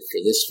nominated for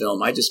this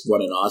film. I just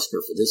won an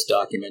Oscar for this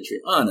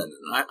documentary. Oh, no.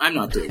 I'm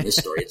not doing this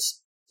story.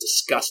 It's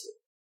disgusting.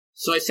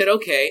 So I said,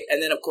 okay.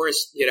 And then, of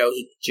course,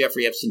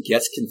 Jeffrey Epstein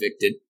gets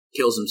convicted,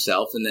 kills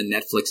himself, and then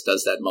Netflix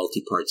does that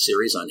multi-part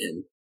series on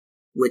him.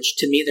 which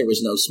to me there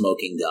was no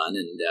smoking gun,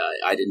 and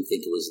I didn't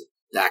think it was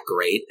that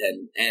great,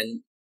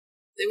 and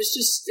there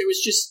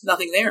was just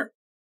nothing there.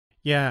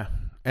 Yeah,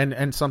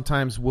 and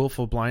sometimes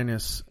willful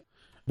blindness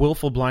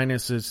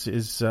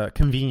is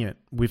convenient.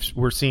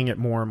 We're seeing it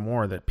more and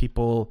more that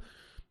people,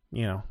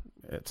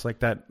 it's like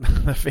that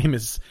the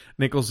famous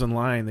Nicholson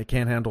line, they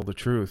can't handle the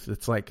truth.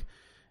 It's like,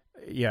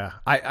 yeah,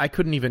 I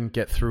couldn't even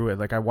get through it.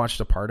 Like I watched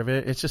a part of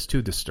it. It's just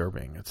too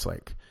disturbing. It's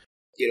like,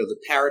 the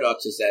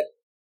paradox is that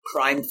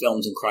crime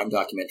films and crime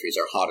documentaries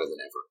are hotter than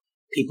ever.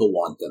 People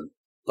want them,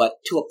 but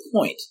to a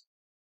point.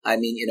 I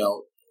mean,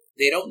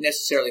 they don't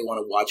necessarily want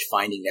to watch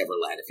Finding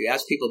Neverland. If you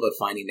ask people about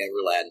Finding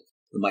Neverland,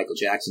 the Michael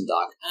Jackson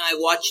doc, I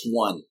watched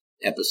one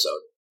episode.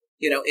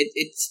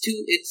 It's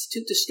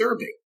too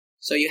disturbing.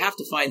 So you have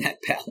to find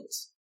that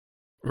balance.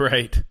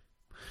 Right.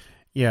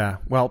 Yeah.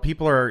 Well,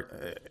 people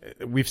are,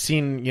 we've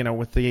seen,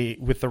 with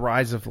the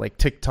rise of like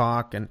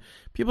TikTok, and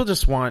people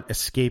just want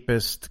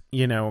escapist,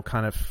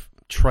 kind of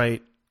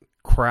trite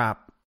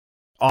crap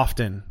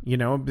often,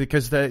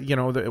 because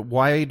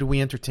why do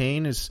we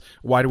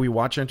why do we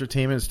watch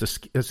entertainment is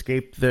to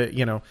escape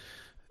the,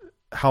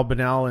 how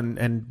banal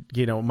and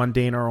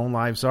mundane our own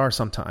lives are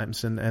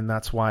sometimes. And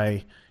that's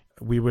why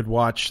we would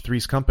watch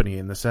Three's Company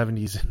in the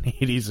 70s and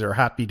 80s or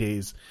Happy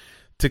Days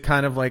to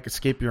kind of like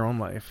escape your own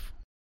life.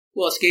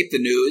 Well, escape the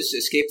news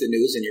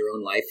in your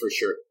own life for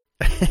sure.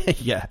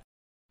 Yeah.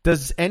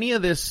 Does any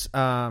of this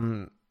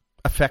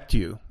affect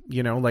you?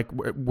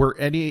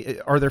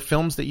 Are there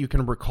films that you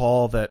can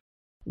recall that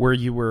where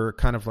you were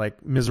kind of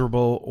like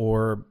miserable,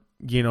 or,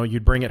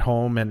 you'd bring it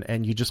home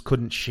and you just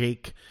couldn't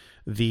shake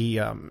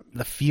the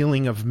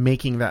feeling of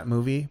making that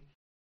movie?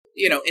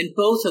 In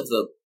both of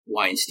the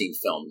Weinstein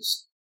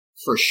films,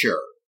 for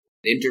sure.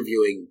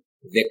 Interviewing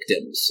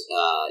victims,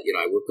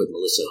 I worked with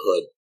Melissa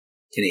Hood,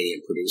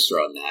 Canadian producer,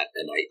 on that,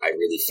 and I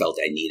really felt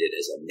I needed,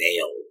 as a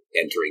male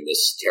entering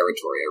this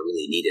territory, I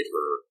really needed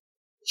her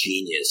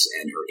genius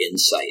and her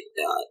insight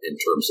in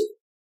terms of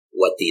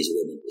what these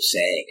women were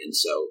saying. And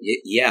so,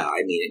 yeah,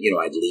 I mean,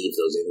 I'd leave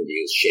those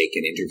interviews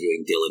shaken.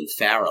 Interviewing Dylan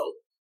Farrow,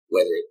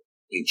 whether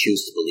you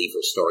choose to believe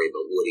her story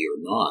about Woody or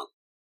not,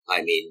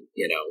 I mean,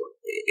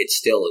 it's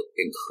still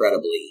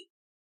incredibly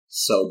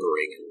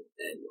sobering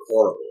and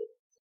horrible.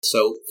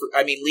 So,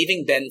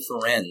 leaving Ben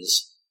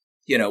Ferencz,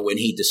 when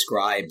he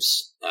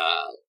describes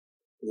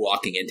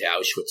walking into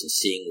Auschwitz and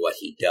seeing what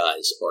he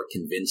does, or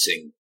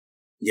convincing,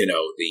 the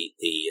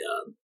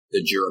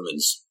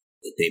Germans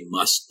that they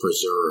must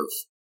preserve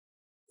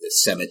the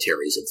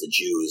cemeteries of the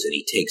Jews, and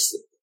he takes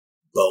the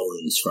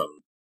bones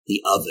from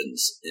the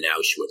ovens in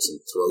Auschwitz and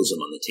throws them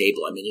on the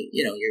table. I mean,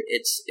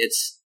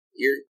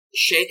 you're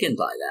shaken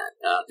by that.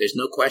 There's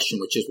no question,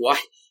 which is why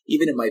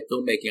even in my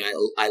filmmaking,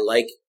 I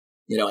like,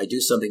 I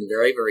do something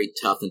very, very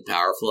tough and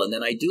powerful, and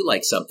then I do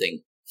like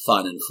something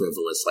fun and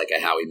frivolous, like a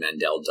Howie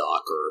Mandel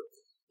doc, or,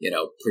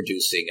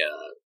 producing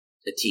a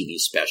TV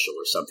special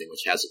or something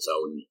which has its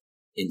own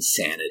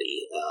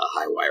insanity,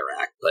 high wire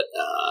act. But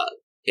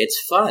it's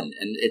fun,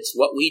 and it's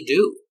what we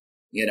do.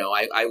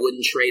 I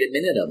wouldn't trade a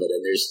minute of it.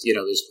 And there's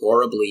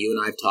horribly, you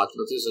and I have talked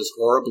about this, there's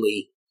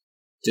horribly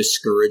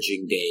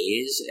discouraging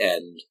days,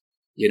 and,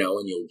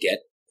 and you'll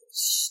get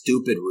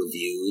stupid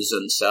reviews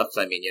and stuff.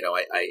 I mean,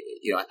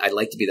 I'd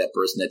like to be that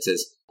person that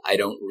says, I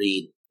don't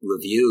read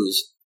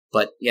reviews,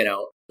 but,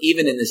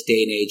 even in this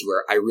day and age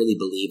where I really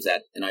believe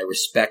that, and I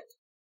respect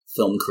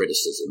film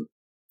criticism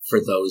for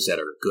those that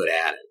are good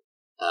at it,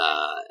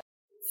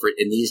 for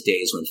in these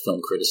days when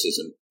film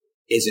criticism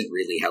isn't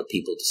really how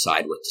people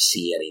decide what to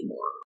see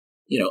anymore.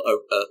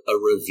 A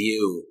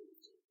review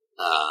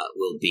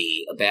will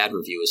be, a bad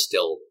review is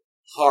still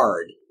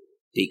hard,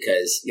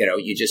 because,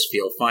 you just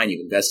feel fine.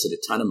 You've invested a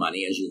ton of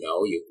money, as the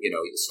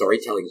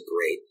storytelling is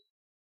great.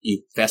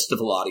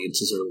 Festival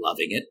audiences are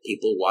loving it.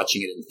 People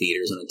watching it in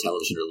theaters and on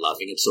television are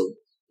loving it. So,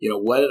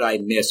 what did I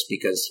miss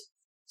because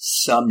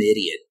some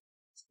idiot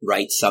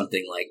writes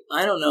something like,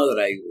 I don't know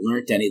that I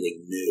learned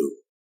anything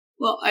new.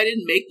 Well, I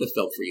didn't make the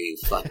film for you, you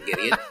fucking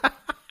idiot.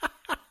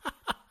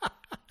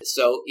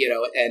 So,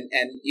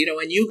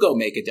 when you go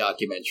make a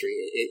documentary,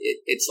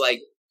 it's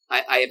like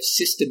I have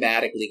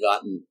systematically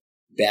gotten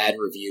bad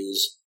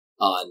reviews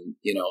on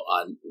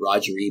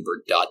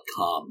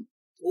RogerEbert.com.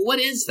 Well, what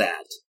is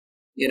that?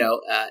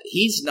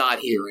 He's not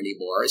here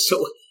anymore.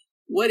 So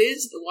why,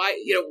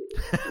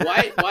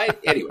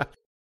 anyway,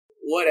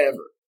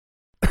 whatever.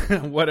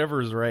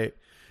 Whatever is right.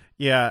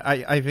 Yeah.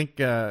 I think,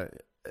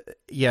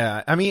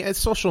 yeah, I mean,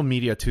 social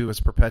media too has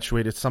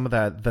perpetuated some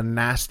of the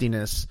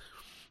nastiness.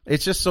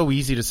 It's just so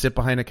easy to sit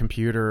behind a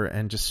computer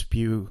and just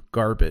spew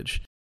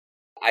garbage.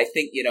 I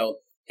think,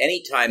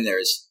 anytime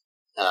there's,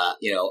 a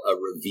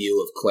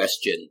review of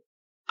Question,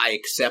 I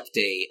accept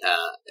a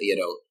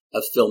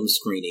film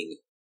screening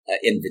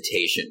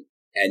invitation,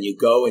 and you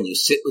go and you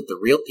sit with the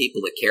real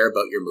people that care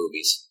about your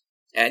movies.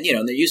 And,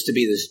 there used to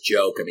be this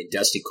joke. I mean,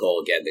 Dusty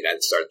Cole, again, the guy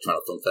that started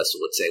Toronto Film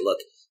Festival, would say, look,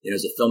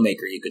 as a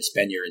filmmaker, you could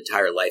spend your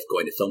entire life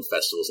going to film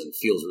festivals and it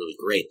feels really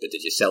great, but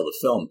did you sell the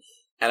film?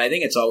 And I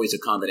think it's always a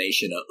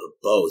combination of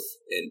both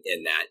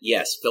in that.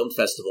 Yes, film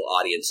festival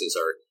audiences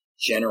are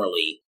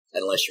generally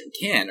unless you're in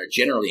Cannes, are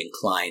generally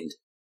inclined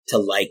to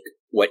like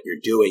what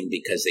you're doing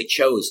because they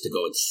chose to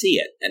go and see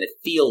it. And it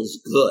feels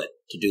good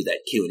to do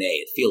that Q&A.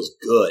 It feels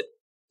good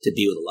to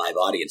be with a live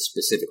audience,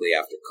 specifically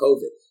after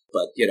COVID.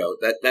 But,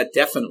 that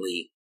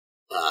definitely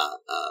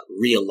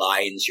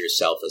realigns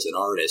yourself as an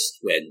artist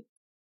when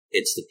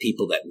it's the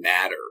people that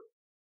matter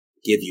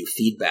give you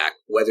feedback,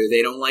 whether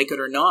they don't like it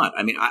or not.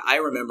 I mean, I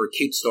remember,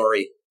 cute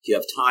story, if you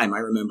have time, I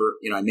remember,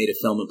 I made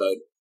a film about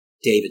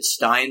David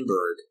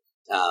Steinberg,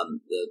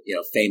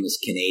 the famous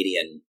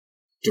Canadian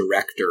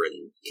director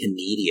and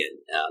comedian,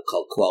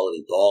 called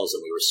Quality Balls,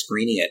 and we were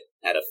screening it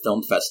at a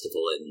film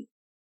festival in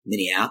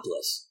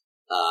Minneapolis.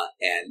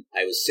 And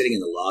I was sitting in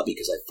the lobby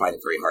because I find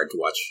it very hard to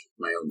watch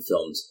my own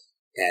films.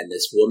 And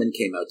this woman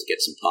came out to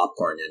get some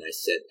popcorn, and I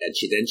said, and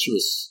she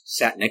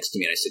sat next to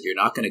me, and I said, "You're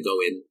not going to go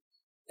in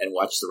and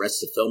watch the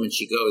rest of the film?" And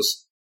she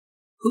goes,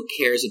 "Who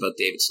cares about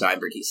David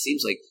Steinberg? He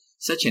seems like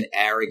such an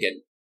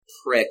arrogant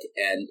prick."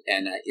 And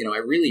I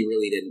really,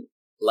 really didn't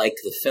like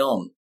the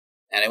film.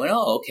 And I went,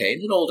 "Oh, okay."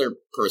 An older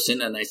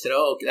person. And I said,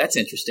 "Oh, okay, that's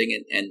interesting."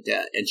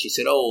 And she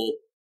said, "Oh,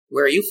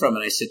 where are you from?"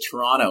 And I said,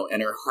 "Toronto."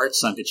 And her heart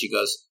sunk, and she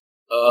goes,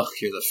 "Oh,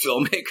 you're the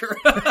filmmaker."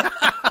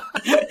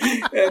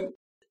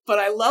 But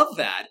I love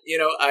that.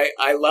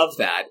 I love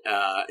that.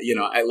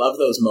 I love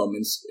those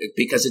moments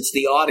because it's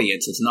the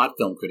audience. It's not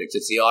film critics.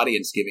 It's the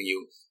audience giving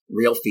you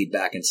real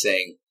feedback and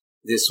saying,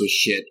 this was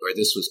shit or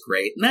this was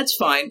great. And that's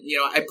fine.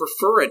 I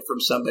prefer it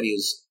from somebody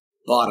who's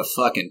bought a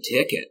fucking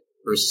ticket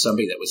versus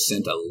somebody that was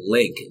sent a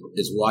link,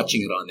 is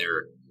watching it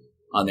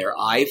on their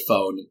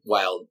iPhone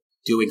while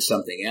doing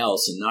something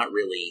else and not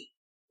really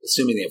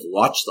assuming they've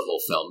watched the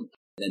whole film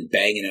and then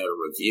banging out a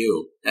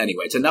review.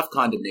 Anyway, it's enough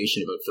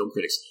condemnation about film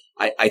critics.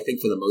 I think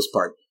for the most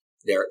part,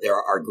 there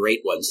are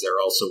great ones. There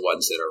are also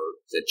ones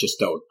that just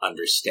don't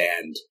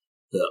understand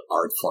the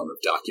art form of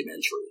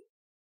documentary.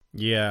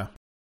 Yeah.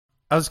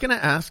 I was going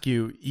to ask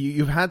you,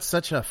 you've had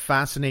such a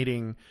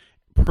fascinating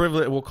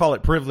we'll call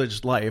it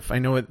privileged life. I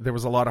know there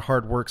was a lot of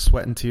hard work,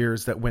 sweat and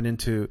tears that went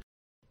into,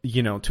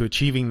 to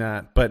achieving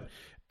that. But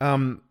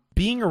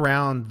being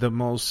around the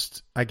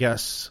most, I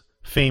guess,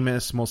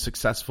 famous, most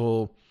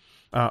successful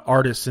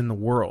artists in the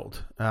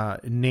world,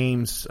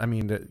 names,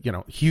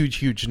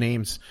 huge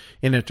names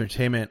in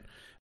entertainment.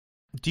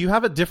 Do you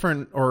have a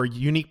different or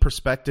unique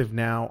perspective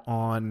now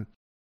on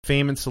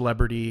fame and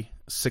celebrity,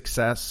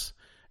 success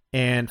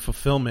and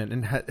fulfillment?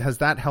 And has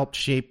that helped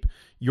shape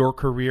your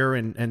career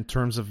in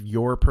terms of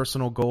your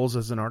personal goals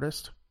as an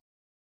artist?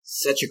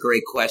 Such a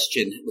great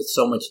question with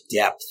so much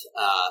depth.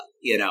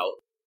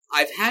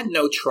 I've had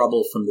no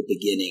trouble from the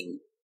beginning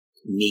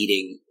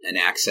meeting and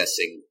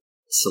accessing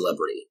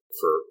celebrity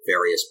for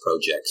various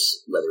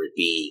projects, whether it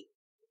be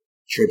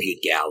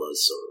tribute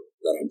galas or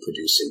that I'm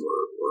producing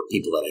or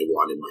people that I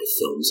want in my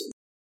films.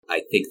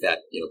 I think that,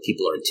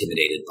 people are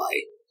intimidated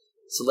by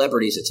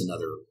celebrities. It's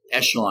another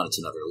echelon. It's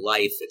another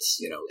life.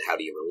 It's, how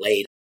do you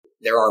relate?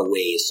 There are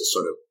ways to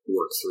sort of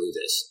work through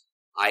this.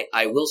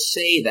 I will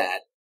say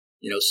that,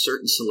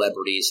 certain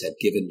celebrities have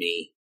given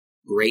me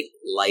great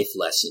life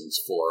lessons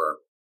for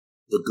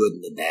the good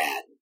and the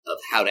bad of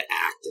how to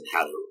act and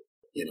how to,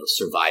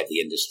 survive the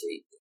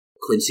industry.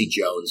 Quincy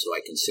Jones, who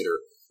I consider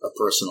a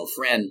personal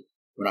friend,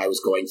 when I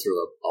was going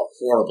through a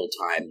horrible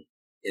time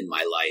in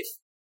my life,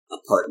 a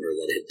partner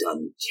that had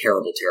done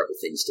terrible, terrible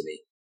things to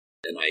me.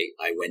 And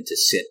I went to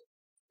sit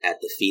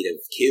at the feet of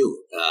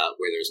Q,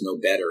 where there's no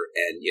better,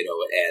 and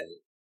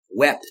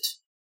wept.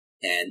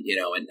 And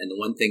the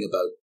one thing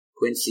about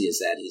Quincy is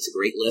that he's a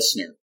great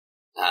listener,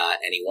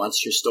 and he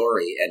wants your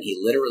story. And he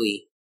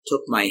literally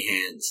took my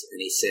hands and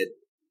he said,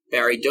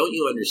 "Barry, don't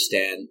you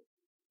understand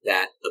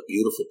that a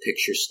beautiful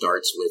picture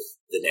starts with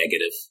the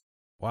negative?"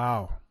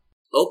 Wow.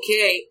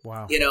 Okay.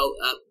 Wow.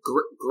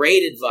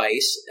 Great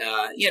advice.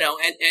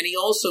 And he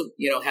also,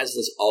 has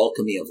this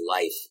alchemy of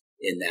life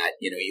in that,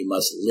 you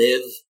must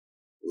live,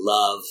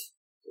 love,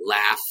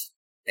 laugh,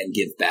 and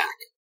give back.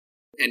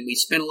 And we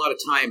spend a lot of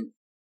time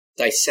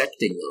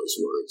dissecting those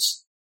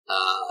words.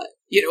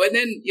 And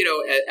then,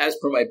 as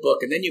per my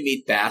book, and then you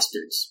meet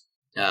bastards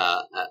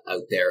out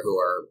there who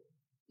are,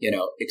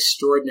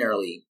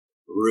 extraordinarily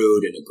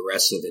rude and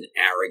aggressive and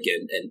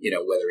arrogant. And,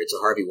 whether it's a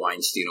Harvey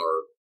Weinstein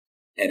or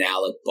an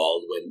Alec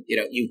Baldwin,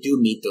 you do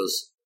meet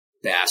those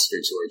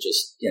bastards who are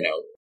just,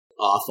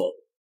 awful.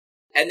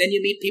 And then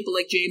you meet people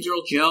like James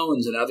Earl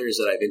Jones and others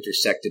that I've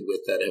intersected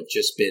with that have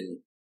just been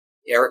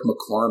Eric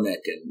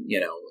McCormick. And,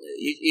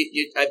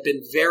 I've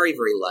been very,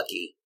 very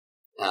lucky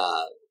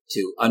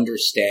to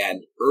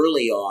understand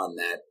early on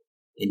that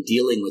in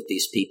dealing with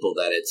these people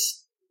that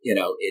it's,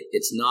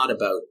 it's not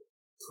about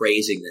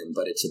praising them,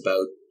 but it's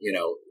about,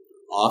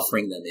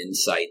 offering them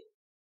insight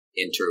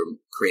into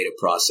creative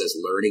process,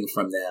 learning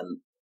from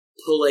them,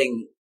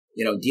 pulling,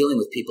 dealing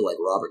with people like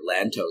Robert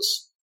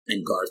Lantos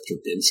and Garth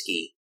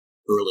Drabinsky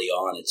early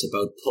on. It's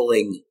about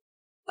pulling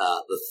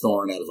the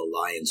thorn out of the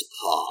lion's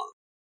paw.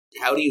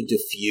 How do you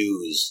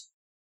diffuse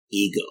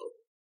ego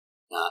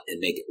and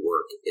make it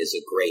work is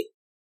a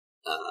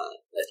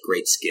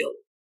great skill.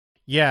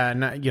 Yeah,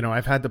 and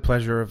I've had the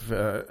pleasure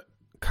of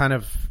kind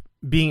of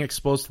being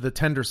exposed to the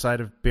tender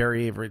side of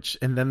Barry Avrich,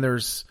 and then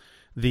there's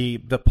the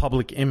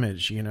public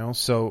image,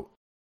 So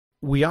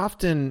we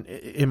often,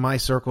 in my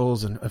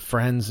circles and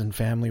friends and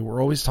family,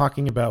 we're always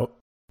talking about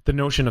the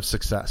notion of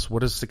success. What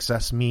does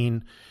success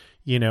mean?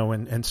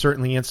 And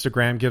certainly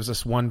Instagram gives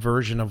us one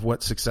version of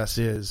what success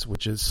is,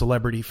 which is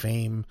celebrity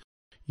fame,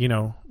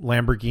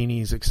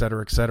 Lamborghinis, et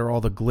cetera,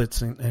 all the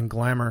glitz and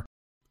glamour.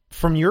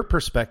 From your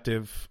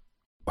perspective,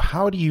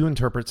 how do you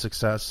interpret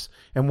success,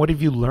 and what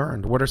have you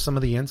learned? What are some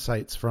of the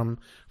insights from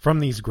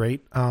these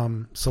great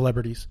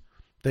celebrities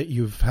that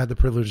you've had the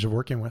privilege of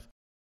working with?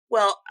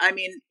 Well, I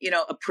mean,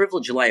 a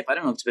privileged life. I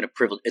don't know if it's been a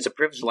privilege. It's a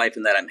privileged life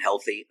in that I'm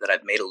healthy, that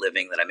I've made a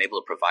living, that I'm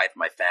able to provide for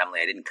my family.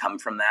 I didn't come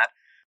from that,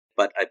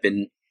 but I've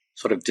been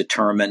sort of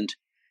determined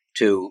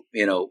to,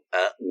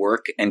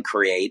 work and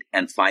create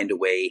and find a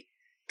way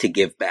to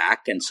give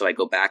back. And so I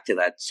go back to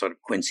that sort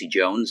of Quincy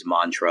Jones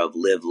mantra of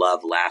live,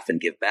 love, laugh, and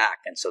give back.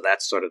 And so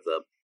that's sort of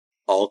the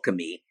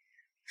alchemy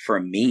for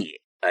me.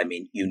 I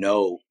mean,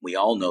 we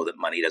all know that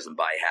money doesn't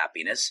buy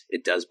happiness.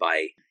 It does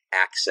buy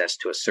access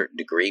to a certain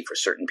degree for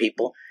certain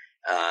people.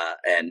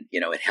 And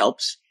it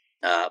helps.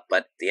 But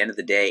at the end of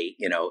the day,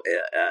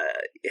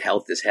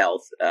 health is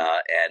health.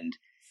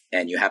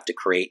 And you have to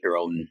create your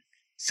own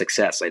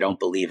success. I don't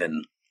believe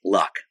in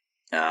luck.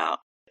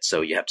 So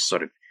you have to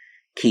sort of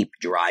keep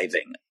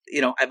driving.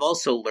 I've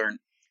also learned,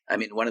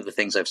 one of the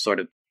things I've sort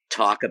of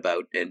talk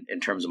about in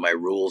terms of my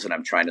rules, and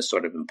I'm trying to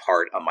sort of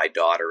impart on my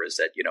daughter, is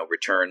that,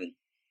 return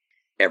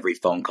every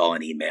phone call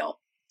and email,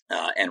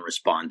 and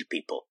respond to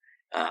people.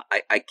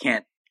 I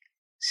can't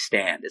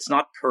stand, it's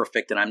not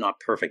perfect, and I'm not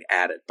perfect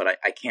at it, but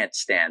I can't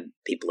stand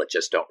people that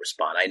just don't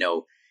respond. I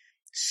know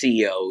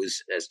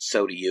CEOs, as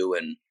so do you,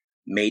 and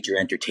major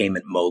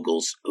entertainment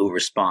moguls who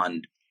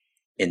respond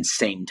in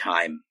same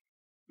time,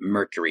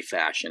 Mercury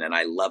fashion. And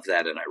I love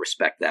that. And I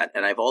respect that.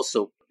 And I've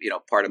also,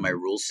 part of my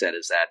rule set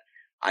is that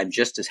I'm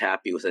just as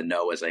happy with a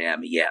no as I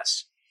am a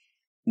yes.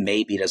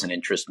 Maybe doesn't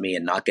interest me,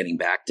 and not getting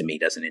back to me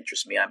doesn't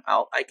interest me.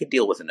 I could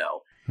deal with a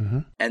no. Mm-hmm.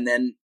 And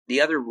then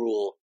the other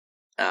rule,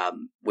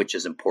 which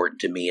is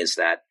important to me, is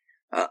that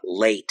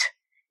late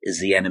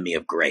is the enemy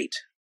of great.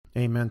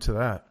 Amen to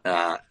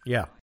that.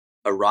 Yeah.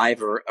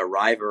 Arrive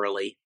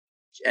early.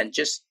 And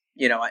just,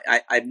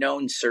 I've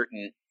known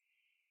certain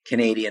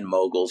Canadian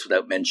moguls,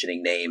 without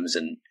mentioning names,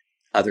 and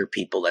other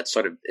people that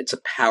sort of, it's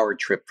a power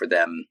trip for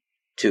them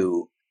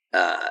to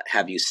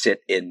have you sit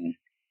in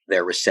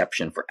their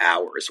reception for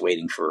hours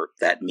waiting for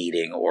that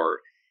meeting, or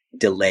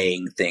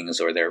delaying things,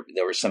 or there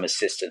were some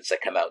assistants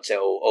that come out and say,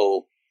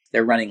 oh,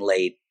 they're running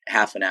late,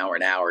 half an hour,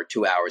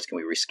 2 hours, can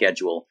we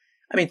reschedule?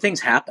 I mean,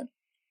 things happen.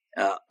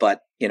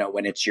 But,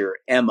 when it's your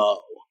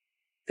MO,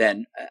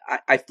 then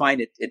I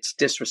find it's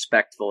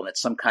disrespectful, and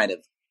it's some kind of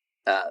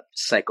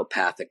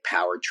psychopathic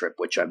power trip,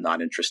 which I'm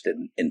not interested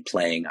in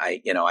playing.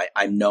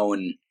 I'm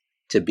known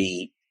to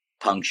be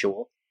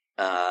punctual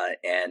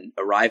and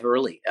arrive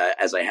early,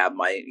 as I have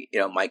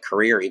my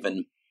career.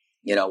 Even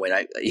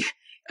when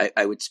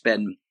I would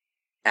spend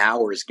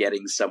hours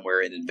getting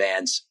somewhere in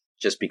advance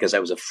just because I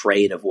was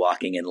afraid of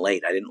walking in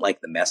late. I didn't like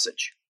the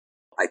message.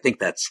 I think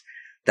that's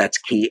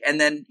key. And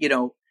then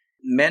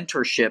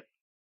mentorship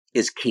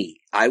is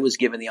key. I was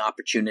given the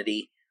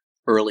opportunity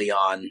early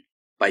on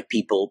by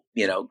people,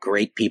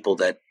 great people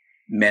that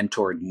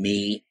mentored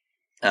me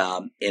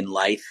in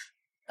life.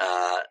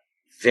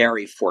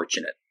 Very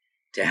fortunate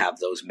to have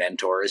those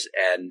mentors.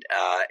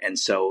 And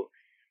so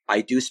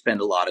I do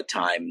spend a lot of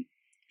time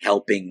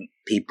helping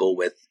people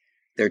with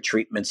their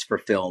treatments for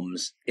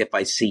films if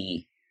I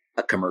see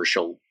a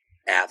commercial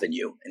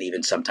avenue. And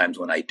even sometimes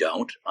when I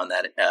don't, on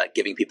that,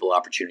 giving people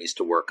opportunities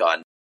to work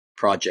on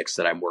projects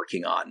that I'm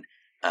working on,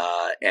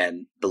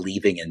 and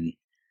believing in,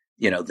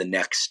 the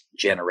next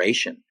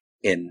generation,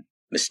 in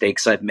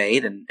mistakes I've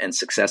made and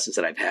successes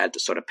that I've had, to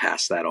sort of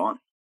pass that on.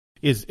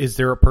 Is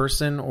there a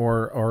person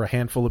or a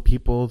handful of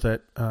people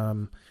that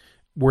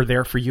were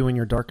there for you in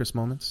your darkest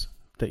moments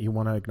that you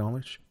want to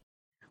acknowledge?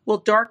 Well,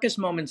 darkest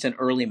moments and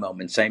early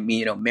moments. I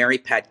mean, Mary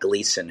Pat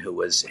Gleason, who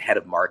was head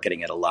of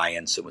marketing at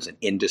Alliance, and was an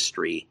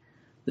industry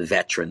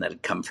veteran that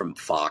had come from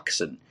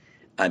Fox, and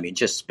I mean,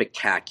 just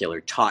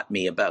spectacular. Taught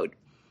me about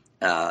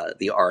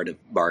the art of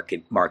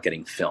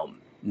marketing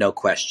film. No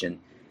question,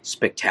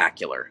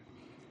 spectacular.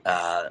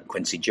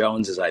 Quincy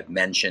Jones, as I've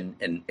mentioned,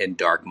 in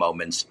dark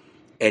moments.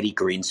 Eddie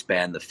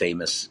Greenspan, the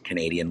famous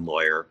Canadian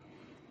lawyer,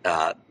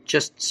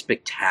 just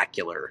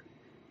spectacular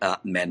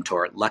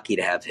mentor. Lucky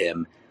to have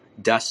him.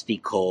 Dusty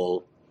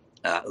Cole,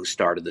 who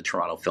started the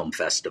Toronto Film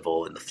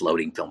Festival and the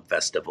Floating Film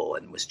Festival,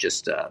 and was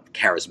just a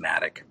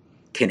charismatic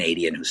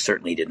Canadian who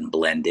certainly didn't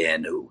blend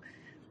in, who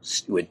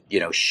would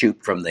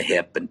shoot from the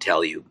hip and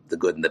tell you the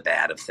good and the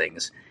bad of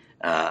things,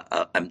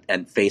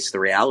 and face the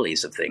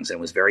realities of things, and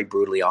was very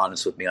brutally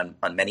honest with me on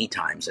many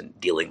times and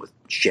dealing with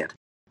shit.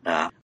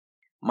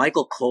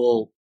 Michael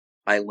Cole,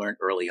 I learned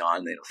early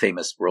on,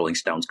 famous Rolling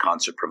Stones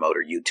concert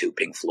promoter, U2,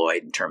 Pink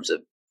Floyd, in terms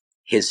of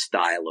his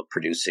style of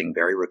producing,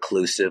 very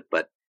reclusive,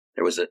 but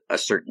there was a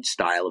certain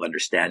style of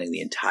understanding the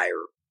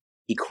entire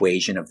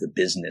equation of the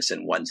business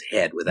in one's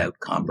head without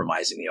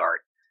compromising the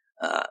art.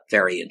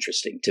 very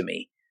interesting to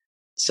me.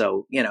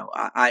 So,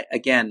 I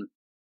again,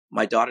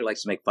 my daughter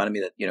likes to make fun of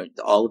me that,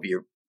 all of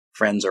your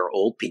friends are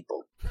old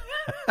people.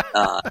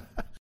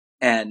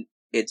 And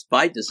it's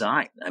by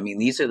design. I mean,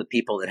 these are the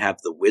people that have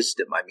the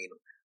wisdom. I mean,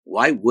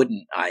 why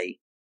wouldn't I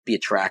be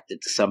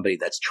attracted to somebody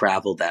that's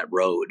traveled that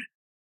road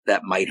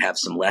that might have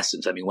some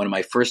lessons? I mean, one of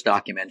my first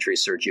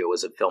documentaries, Sergio,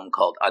 was a film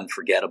called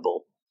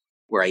Unforgettable,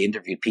 where I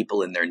interviewed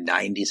people in their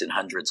 90s and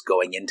 100s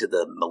going into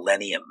the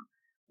millennium,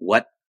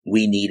 what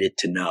we needed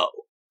to know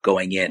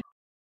going in.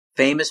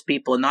 Famous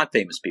people and not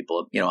famous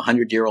people, a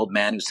 100-year-old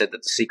man who said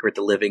that the secret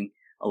to living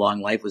a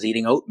long life was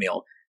eating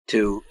oatmeal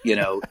to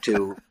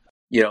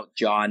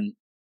John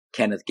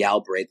Kenneth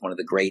Galbraith, one of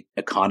the great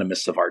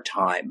economists of our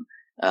time,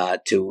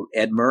 to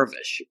Ed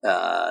Mirvish,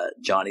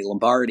 Johnny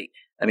Lombardi.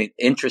 I mean,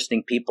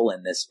 interesting people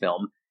in this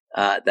film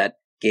that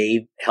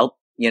helped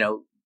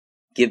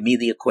give me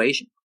the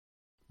equation.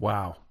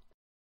 Wow.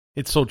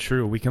 It's so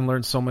true. We can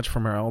learn so much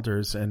from our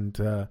elders. And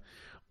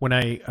when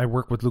I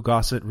worked with Lou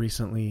Gossett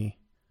recently,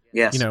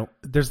 yes,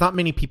 there's not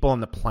many people on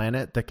the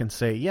planet that can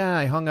say, yeah,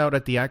 I hung out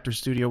at the actor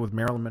studio with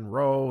Marilyn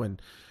Monroe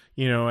and,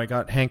 I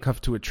got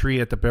handcuffed to a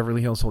tree at the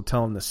Beverly Hills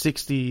Hotel in the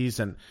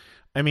 60s. And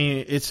I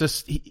mean, it's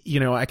just,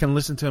 I can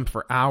listen to him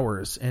for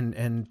hours and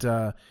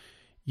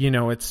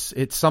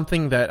it's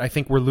something that I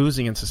think we're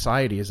losing in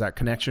society is that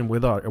connection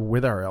with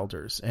our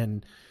elders.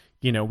 And,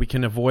 we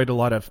can avoid a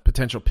lot of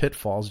potential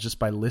pitfalls just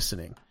by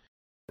listening.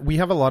 We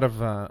have a lot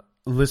of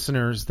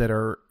listeners that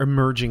are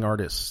emerging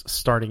artists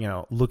starting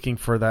out, looking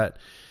for that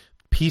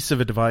piece of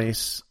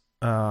advice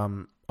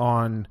on,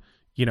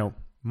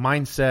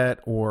 mindset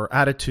or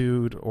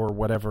attitude or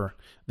whatever.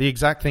 The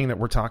exact thing that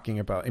we're talking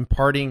about,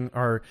 imparting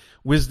our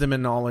wisdom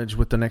and knowledge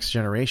with the next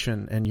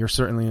generation. And you're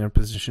certainly in a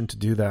position to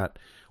do that.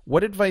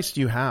 What advice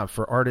do you have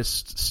for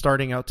artists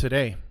starting out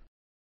today?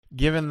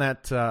 Given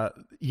that,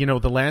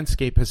 the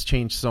landscape has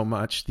changed so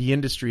much, the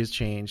industry has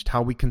changed,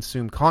 how we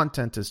consume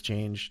content has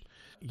changed.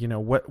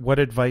 What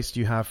advice do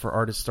you have for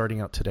artists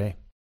starting out today?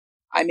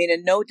 I mean,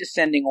 in no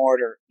descending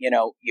order,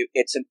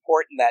 it's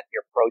important that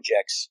your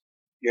projects,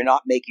 you're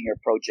not making your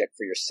project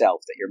for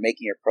yourself, that you're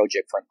making your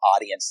project for an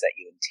audience that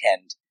you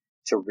intend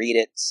to read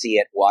it, see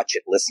it, watch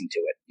it, listen to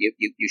it.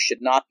 You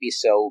should not be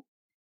so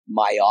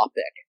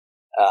myopic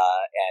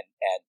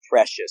and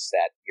precious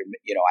that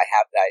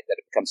that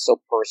it becomes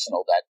so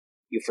personal that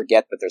you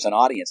forget that there's an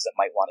audience that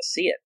might want to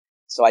see it.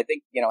 So I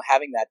think,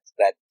 having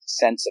that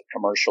sense of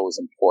commercial is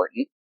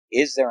important.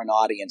 Is there an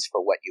audience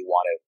for what you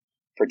want to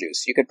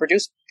produce? You could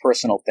produce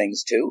personal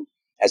things too,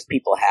 as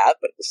people have,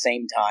 but at the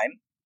same time,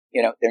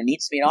 there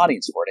needs to be an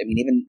audience for it. I mean,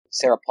 even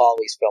Sarah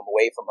Polley's film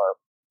Away From Her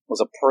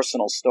was a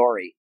personal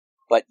story,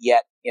 but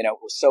yet, it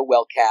was so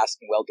well cast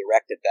and well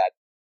directed that,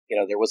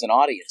 there was an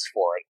audience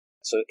for it.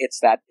 So it's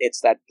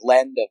that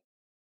blend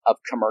of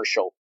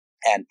commercial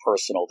and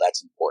personal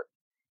that's important.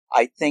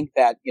 I think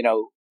that,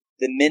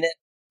 the minute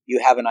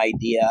you have an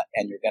idea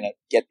and you're going to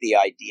get the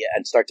idea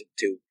and start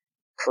to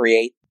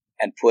create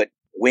and put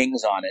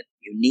wings on it,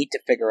 you need to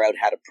figure out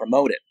how to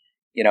promote it.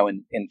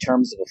 In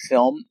terms of a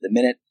film, the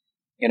minute,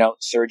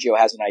 Sergio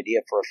has an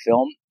idea for a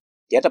film,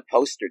 get a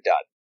poster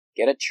done,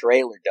 get a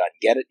trailer done,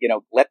 get it,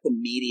 let the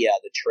media,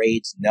 the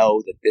trades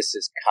know that this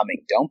is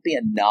coming. Don't be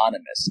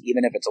anonymous,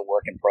 even if it's a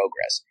work in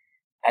progress.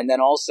 And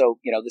then also,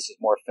 this is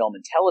more film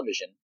and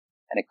television,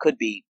 and it could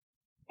be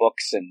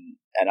books and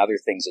other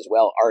things as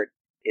well. Art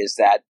is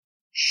that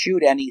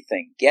shoot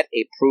anything, get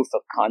a proof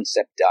of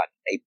concept done.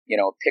 A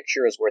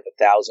picture is worth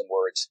 1,000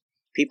 words.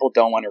 People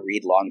don't want to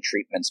read long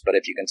treatments, but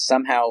if you can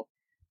somehow,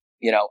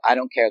 I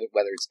don't care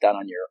whether it's done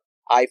on your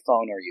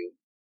iPhone or you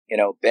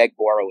beg,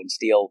 borrow, and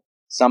steal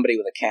somebody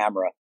with a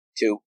camera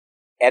to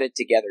edit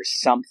together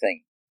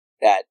something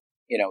that,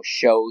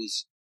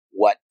 shows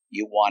what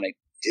you want to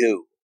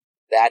do.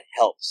 That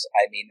helps.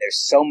 I mean, there's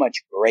so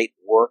much great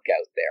work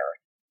out there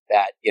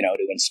that,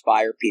 to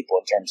inspire people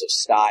in terms of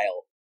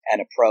style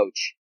and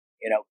approach,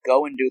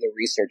 go and do the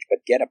research,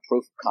 but get a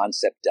proof of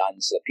concept done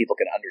so that people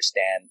can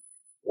understand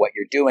what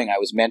you're doing. I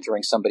was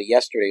mentoring somebody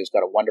yesterday who's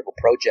got a wonderful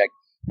project,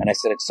 and I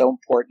said, it's so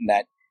important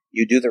that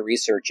you do the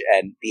research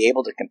and be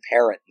able to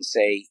compare it and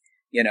say,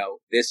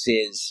 this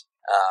is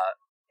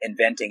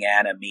Inventing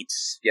Anna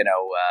meets,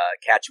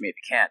 Catch Me If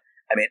You Can.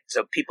 I mean,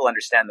 so people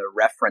understand the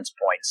reference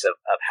points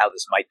of how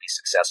this might be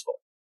successful.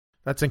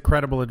 That's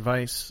incredible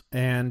advice.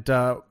 And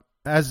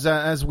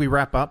as we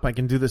wrap up, I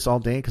can do this all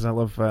day because I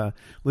love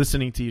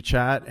listening to you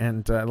chat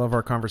and I love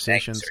our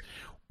conversations. Thanks,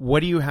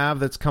 what do you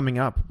have that's coming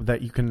up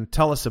that you can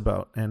tell us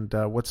about and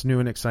what's new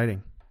and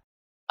exciting?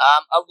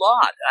 A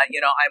lot.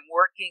 I'm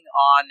working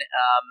on,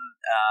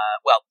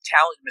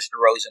 Talent Mr.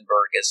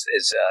 Rosenberg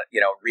is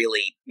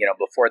really,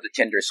 before the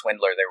Tinder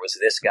swindler, there was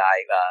this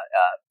guy,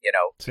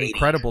 it's an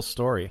incredible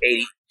story.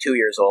 82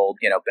 years old,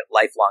 but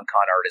lifelong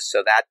con artist.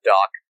 So that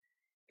doc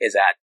is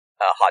at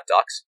Hot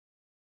Docs,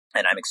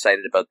 and I'm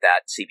excited about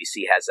that.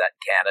 CBC has that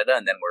in Canada,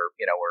 and then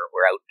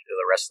we're out to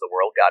the rest of the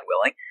world, God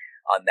willing,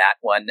 on that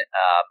one.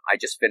 I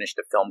just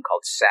finished a film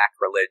called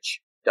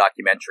Sacrilege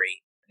documentary,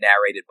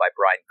 narrated by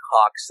Brian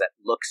Cox, that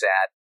looks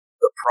at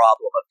the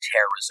problem of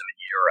terrorism in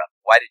Europe.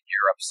 Why did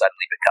Europe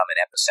suddenly become an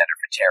epicenter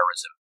for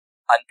terrorism?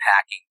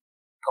 Unpacking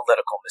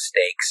political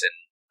mistakes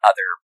and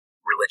other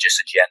religious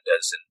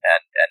agendas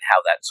and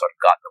how that sort of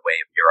got in the way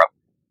of Europe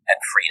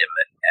and freedom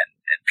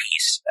and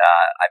peace.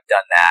 I've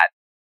done that.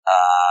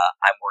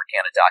 I'm working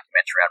on a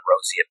documentary on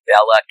Rosie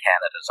Abella,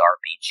 Canada's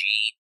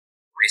RBG,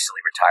 recently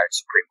retired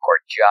Supreme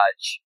Court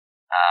judge.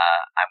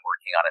 I'm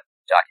working on a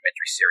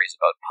documentary series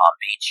about Palm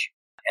Beach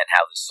and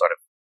how this sort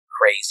of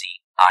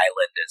crazy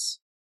island is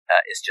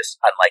just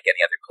unlike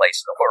any other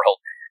place in the world.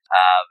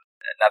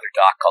 Another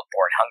doc called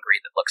Born Hungry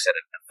that looks at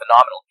a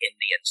phenomenal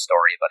Indian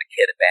story about a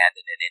kid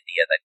abandoned in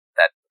India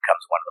that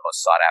becomes one of the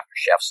most sought after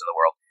chefs in the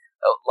world.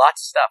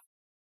 Lots of stuff.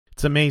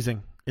 It's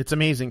amazing. It's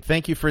amazing.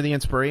 Thank you for the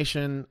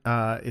inspiration.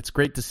 It's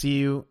great to see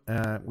you.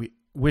 We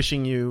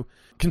wishing you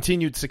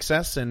continued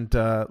success and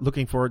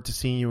looking forward to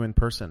seeing you in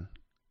person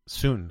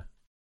soon.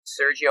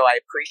 Sergio, I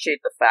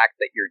appreciate the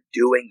fact that you're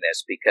doing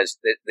this because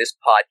this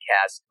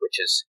podcast, which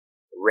is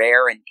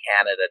rare in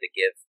Canada to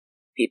give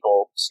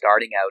people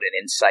starting out an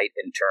insight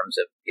in terms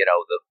of,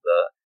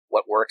 the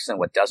what works and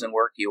what doesn't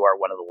work. You are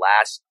one of the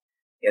last,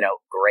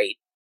 great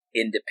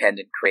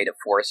independent creative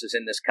forces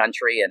in this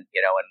country. And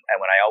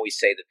when I always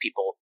say that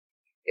people,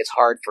 it's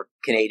hard for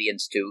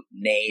Canadians to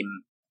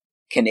name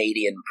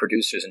Canadian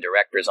producers and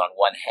directors on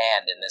one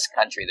hand in this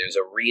country. There's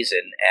a reason,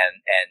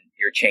 and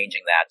you're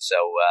changing that. So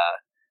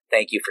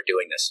thank you for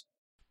doing this.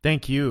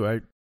 Thank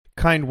you.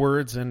 Kind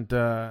words, and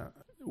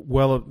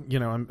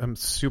I'm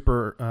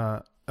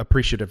super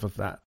appreciative of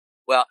that.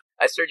 Well,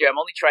 Sergio, I'm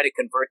only trying to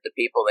convert the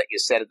people that you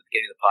said at the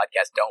beginning of the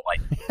podcast don't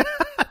like.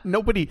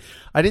 Nobody.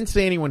 I didn't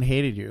say anyone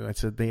hated you. I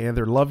said they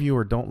either love you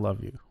or don't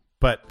love you.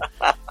 But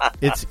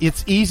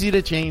it's easy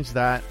to change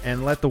that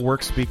and let the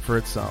work speak for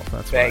itself.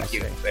 That's what I say.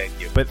 Thank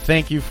you. But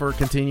thank you for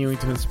continuing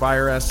to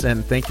inspire us,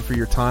 and thank you for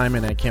your time,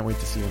 and I can't wait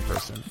to see you in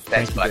person.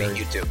 Thanks, buddy.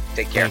 You too.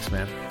 Take care. Thanks,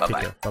 man. Bye-bye.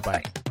 Take care.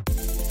 Bye-bye. Bye.